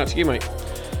next tune out to you, mate.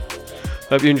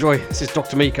 Hope you enjoy. This is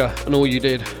Dr. Mika and All You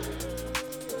Did.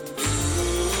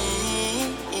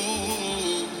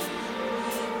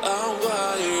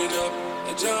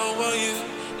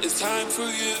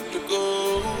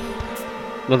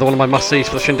 Another one of my must-sees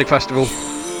for the Shindig Festival. If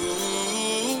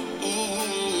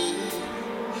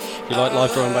you like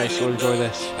live drum and bass, you'll enjoy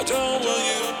this. I don't want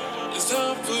you, it's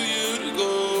time for you to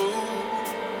go.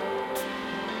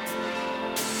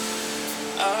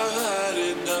 I've had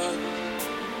enough.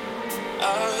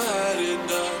 I've had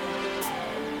enough.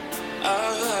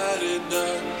 I've had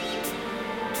enough.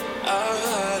 I've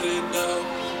had enough.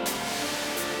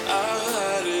 I've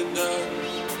had enough.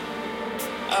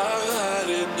 I've had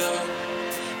enough.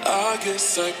 I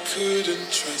guess I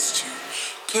couldn't trust you,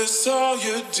 'cause all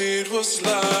you did was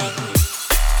lie.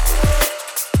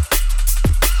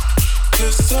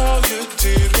 'Cause all you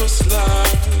did was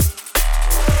lie.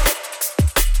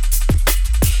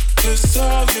 'Cause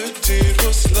all you did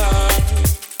was lie.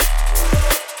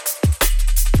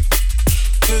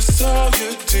 'Cause all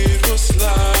you did was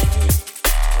lie.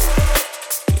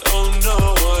 Oh no,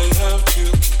 I have to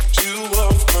keep you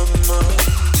off my mind.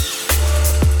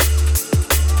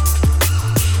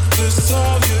 'Cause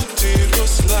all you did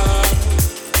was lie.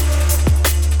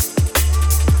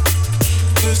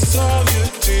 'Cause all you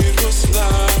did was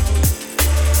lie.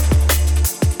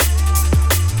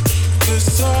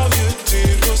 'Cause all you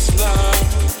did was lie.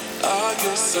 I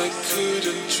guess I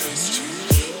couldn't trust you.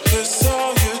 'Cause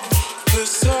all you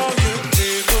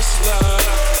did was lie.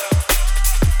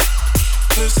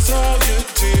 'Cause all you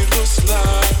did was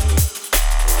lie.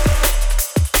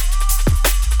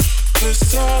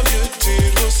 'Cause all you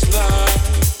did was lie.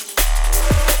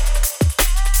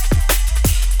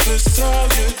 'Cause all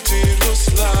you did was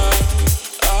lie.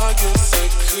 I guess I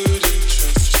couldn't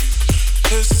trust you.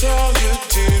 'Cause all you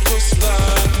did was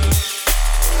lie.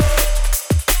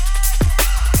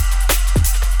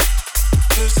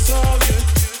 'Cause all you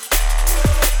did.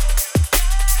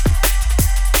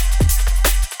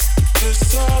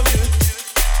 'Cause all you did.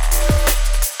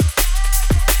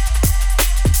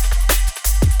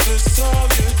 'Cause all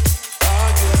you did.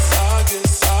 I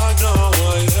guess I know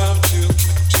I have to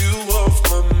keep you off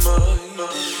my mind.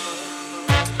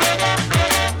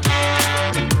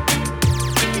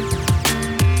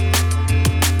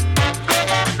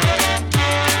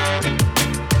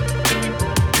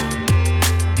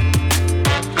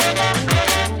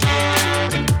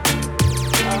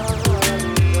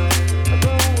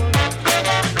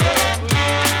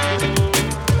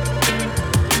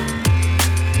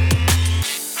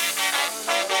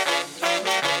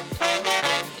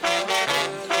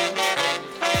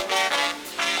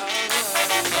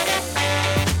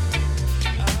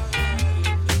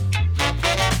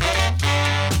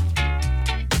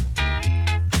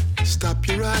 Stop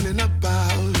your running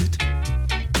about.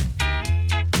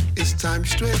 It's time to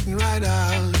straighten right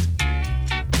out.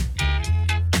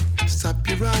 Stop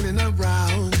your running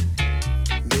around,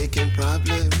 making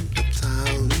problems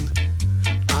uptown.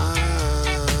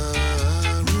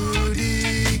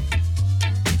 Rudy,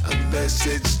 a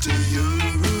message to you,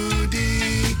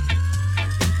 Rudy,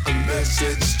 a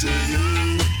message to you.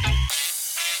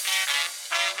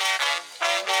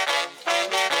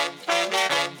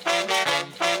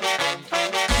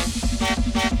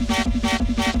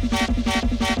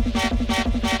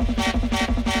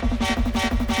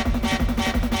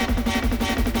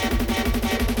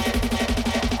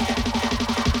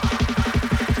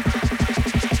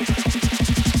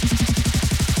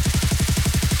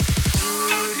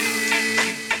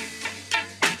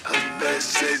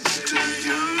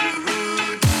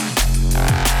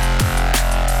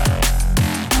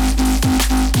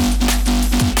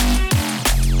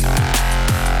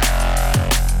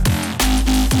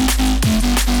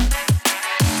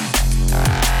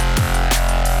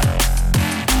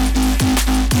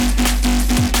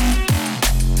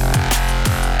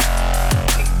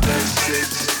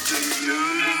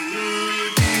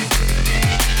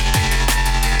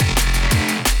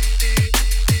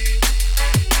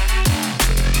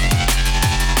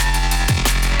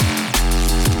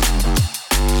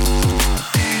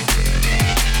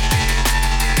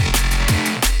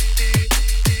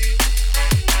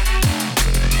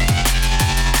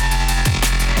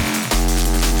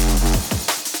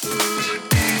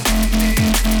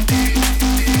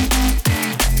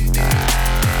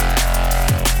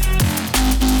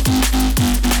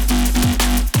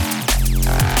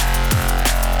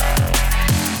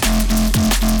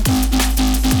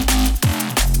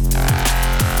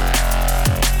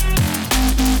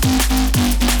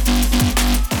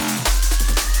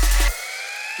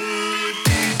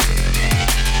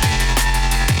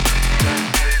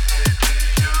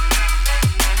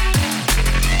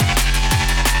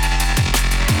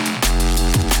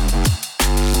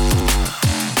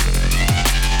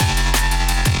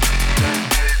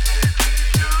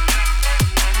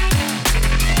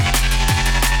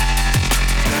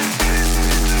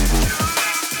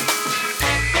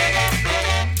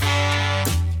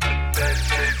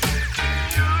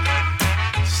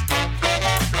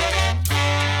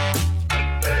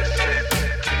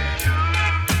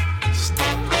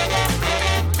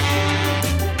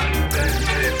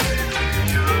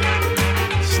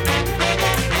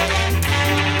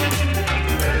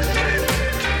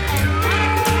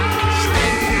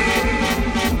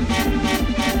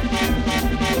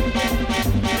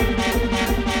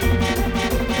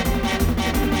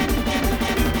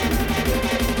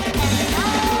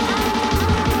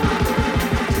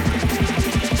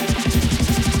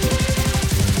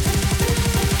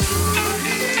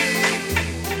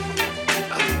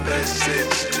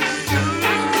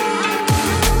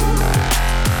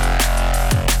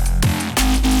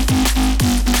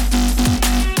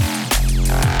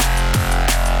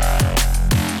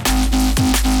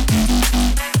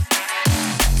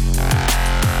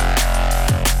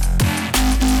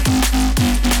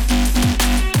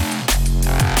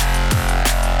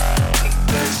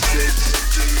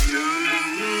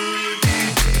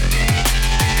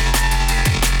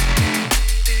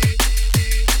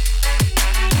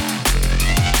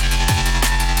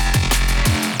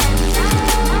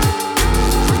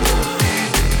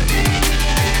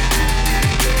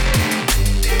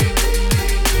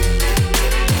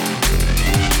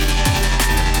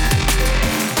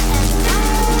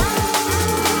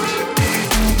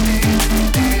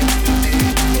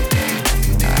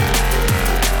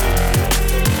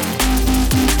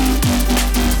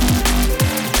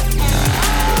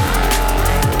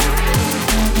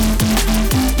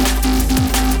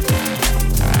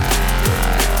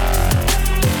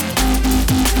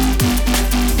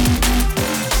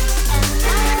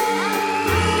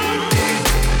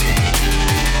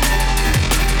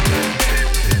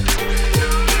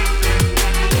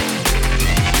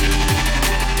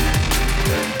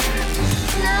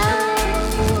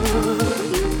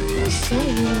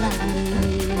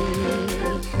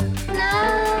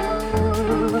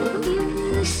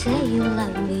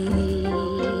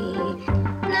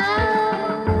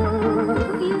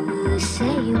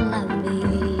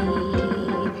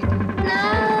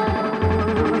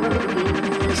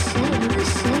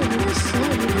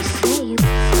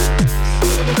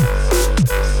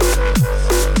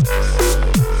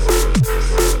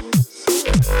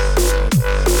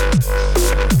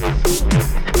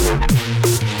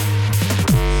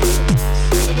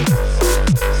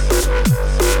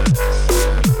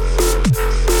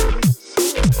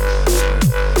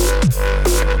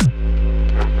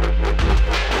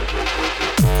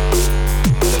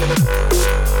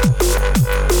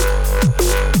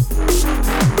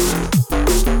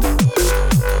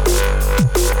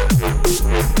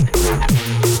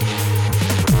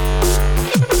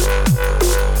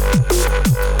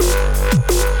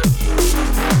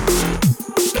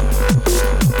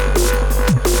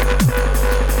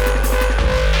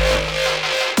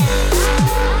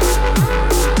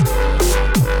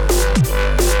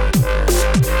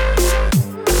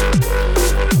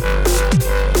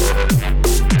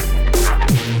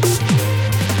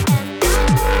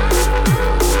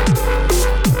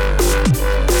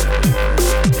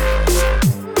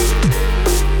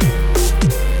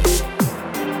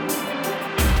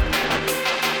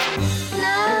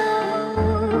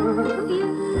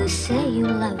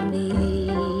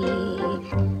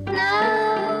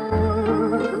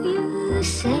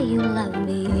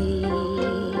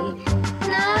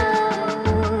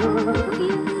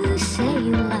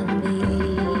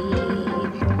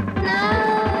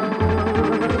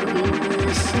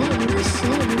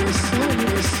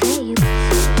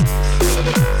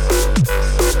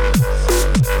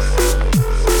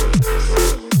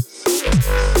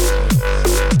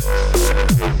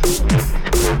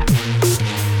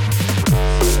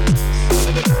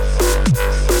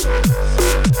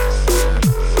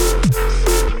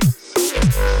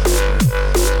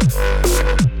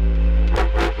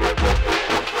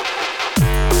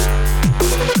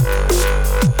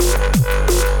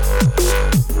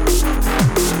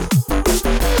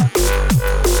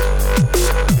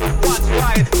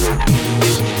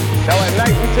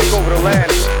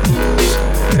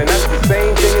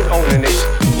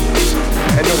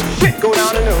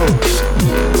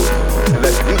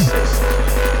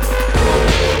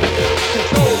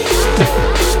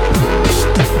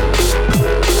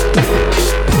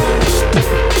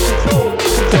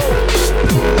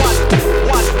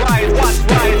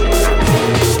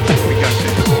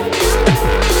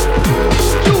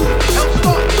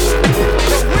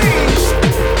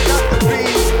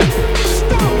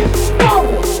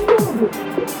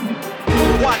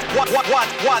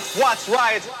 What's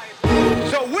right?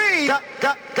 So we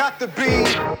got to be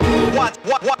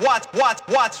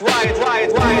what's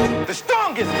right. The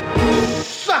strongest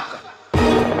sucker.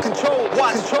 Control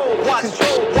what's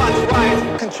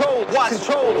right. Control what's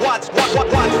right.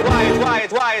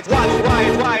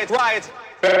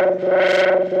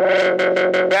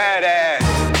 Badass.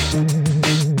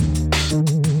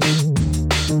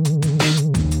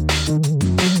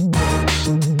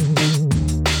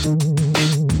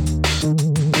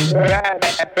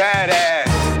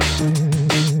 Badass.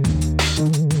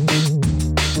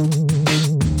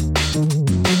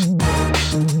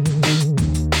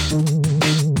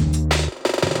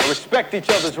 Respect each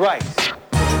other's rights.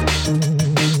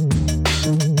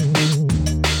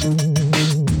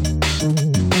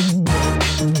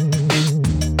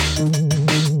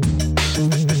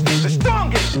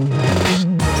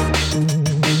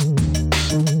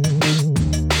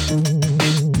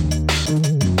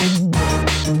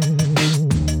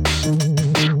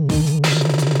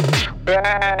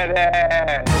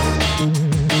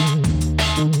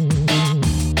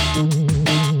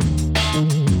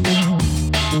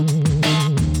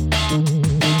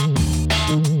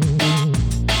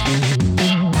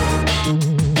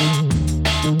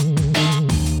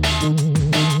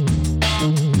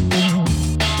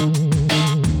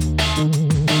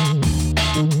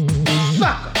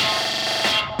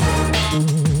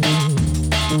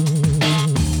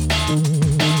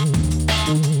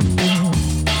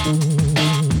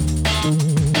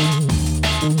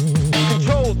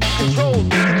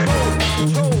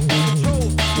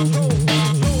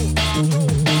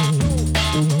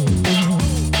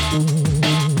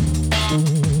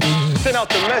 out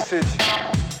the message.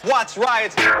 Watch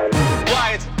riot, riot,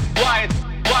 riot, riot,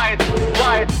 riot,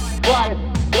 riot, riot,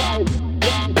 riot,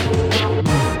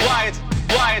 riot,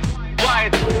 riot,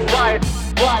 riot, riot,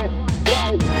 riot.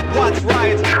 Watch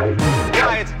riot,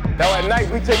 riot. Now at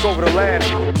night we take over the land.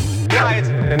 Riot,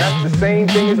 and that's the same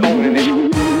thing as owning it.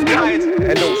 Riot,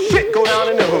 and no shit go down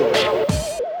in the hood.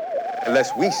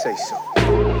 Unless we say so.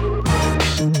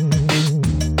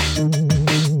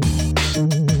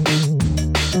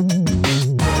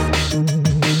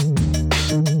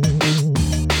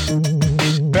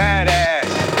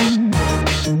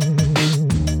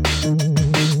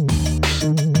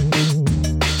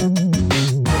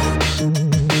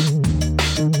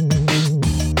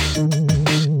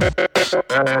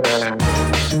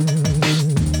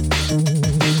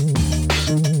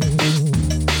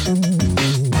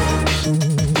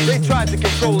 They tried to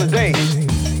control the day.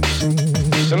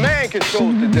 The man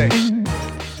controls the day.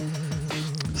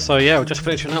 So yeah, we're just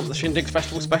finishing up the Shindig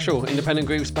Festival special, Independent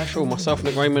Groove special. Myself,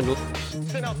 Nick Raymond.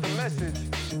 Send out the message.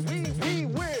 We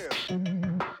will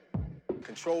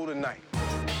control the night.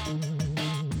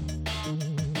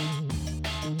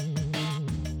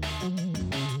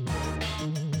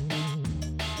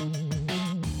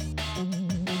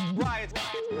 Riot.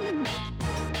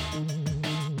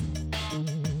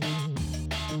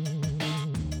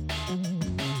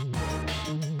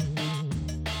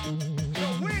 So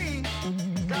we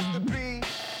got to be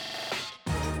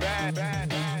bad, bad,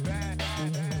 bad, bad, bad,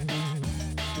 bad,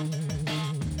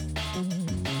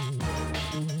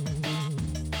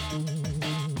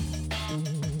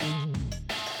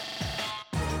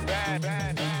 bad,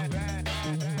 bad, bad, bad,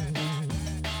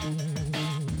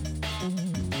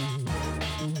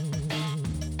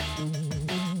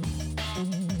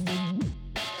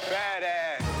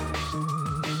 badass.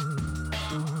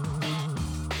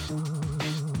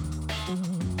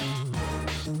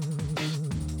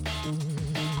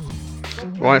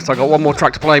 Right, so I got one more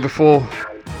track to play before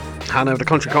hand over to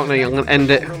Country Cockney. I'm going to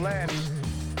end it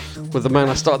with the man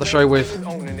I started the show with,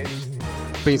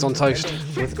 Beans on Toast,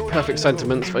 with perfect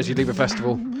sentiments for as you leave a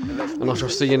festival. And I shall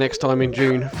see you next time in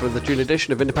June for the June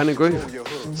edition of Independent Groove.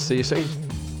 See you soon.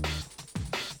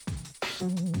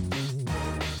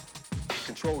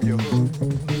 Control your hood.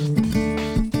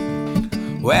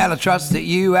 Well, I trust that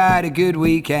you had a good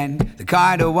weekend, the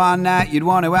kind of one that you'd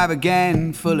want to have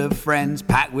again. Full of friends,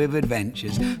 packed with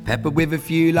adventures, peppered with a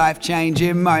few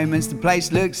life-changing moments. The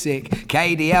place looked sick,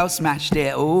 KDL smashed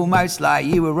it, almost like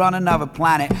you were on another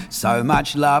planet. So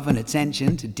much love and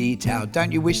attention to detail.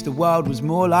 Don't you wish the world was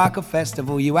more like a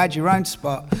festival? You had your own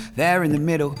spot there in the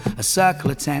middle, a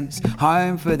circle of tents,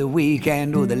 home for the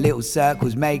weekend. All the little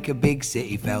circles make a big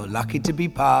city. Felt lucky to be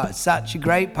part of such a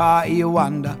great party. You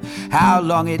wonder how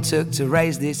long it took to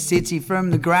raise this city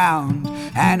from the ground,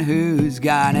 and who's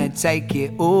gonna take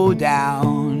it all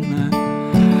down.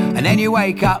 And then you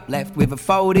wake up left with a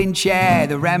folding chair,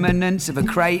 the remnants of a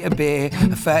crate of beer,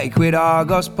 a 30 quid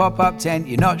Argos pop-up tent.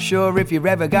 You're not sure if you're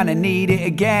ever gonna need it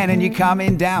again, and you're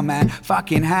coming down, man,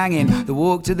 fucking hanging. The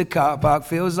walk to the car park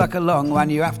feels like a long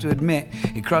one. You have to admit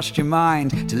it crossed your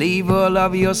mind to leave all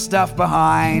of your stuff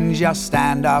behind. Just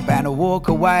stand up and walk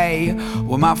away.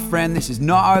 Well, my friend, this is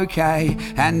not okay,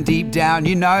 and deep down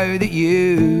you know that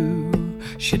you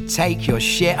should take your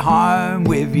shit home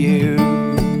with you.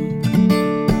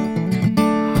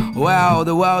 Well,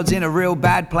 the world's in a real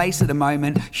bad place at the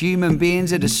moment. Human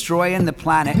beings are destroying the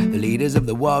planet. The leaders of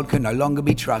the world can no longer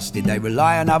be trusted. They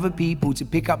rely on other people to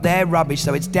pick up their rubbish.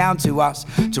 So it's down to us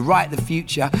to write the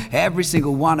future. Every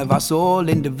single one of us, all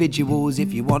individuals.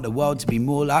 If you want the world to be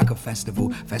more like a festival,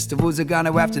 festivals are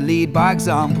gonna have to lead by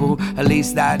example. At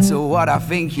least that's what I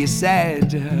think you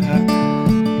said.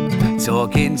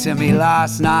 Talking to me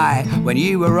last night when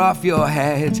you were off your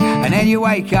head. And then you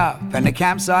wake up and the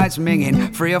campsite's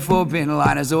minging, 3 or 4 bin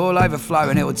liners all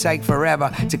overflowing. It will take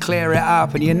forever to clear it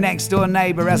up, and your next door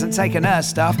neighbour hasn't taken her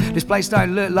stuff. This place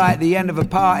don't look like the end of a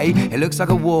party. It looks like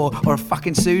a war or a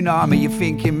fucking tsunami. You're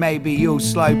thinking maybe you'll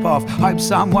slope off, hope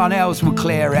someone else will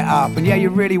clear it up. And yeah, you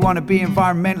really want to be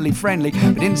environmentally friendly,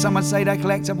 but didn't someone say they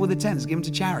collect up all the tents, give them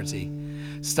to charity?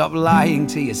 Stop lying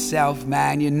to yourself,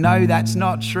 man, you know that's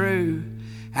not true.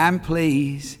 And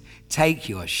please, take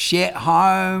your shit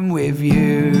home with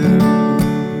you.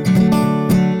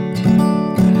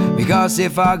 Because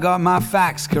if I got my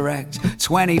facts correct,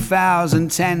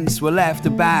 20,000 tents were left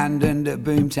abandoned at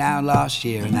Boomtown last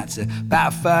year, and that's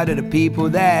about a third of the people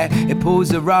there. It pulls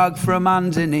the rug from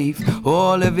underneath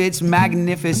all of its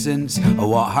magnificence. Oh,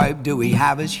 what hope do we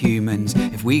have as humans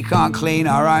if we can't clean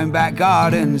our own back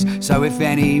gardens? So if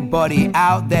anybody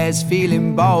out there's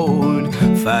feeling bold,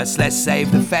 first let's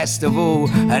save the festival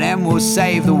and then we'll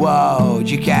save the world.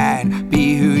 You can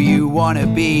be who you wanna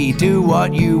be, do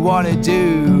what you wanna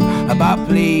do, but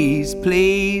please,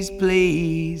 please,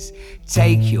 please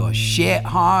take your shit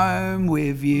home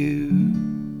with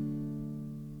you.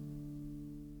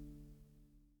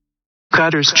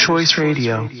 Cutter's Choice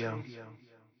Radio.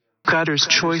 Cutter's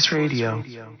Choice Radio.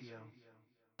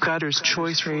 Cutter's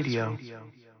Choice Radio.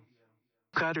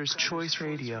 Cutter's Choice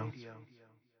Radio.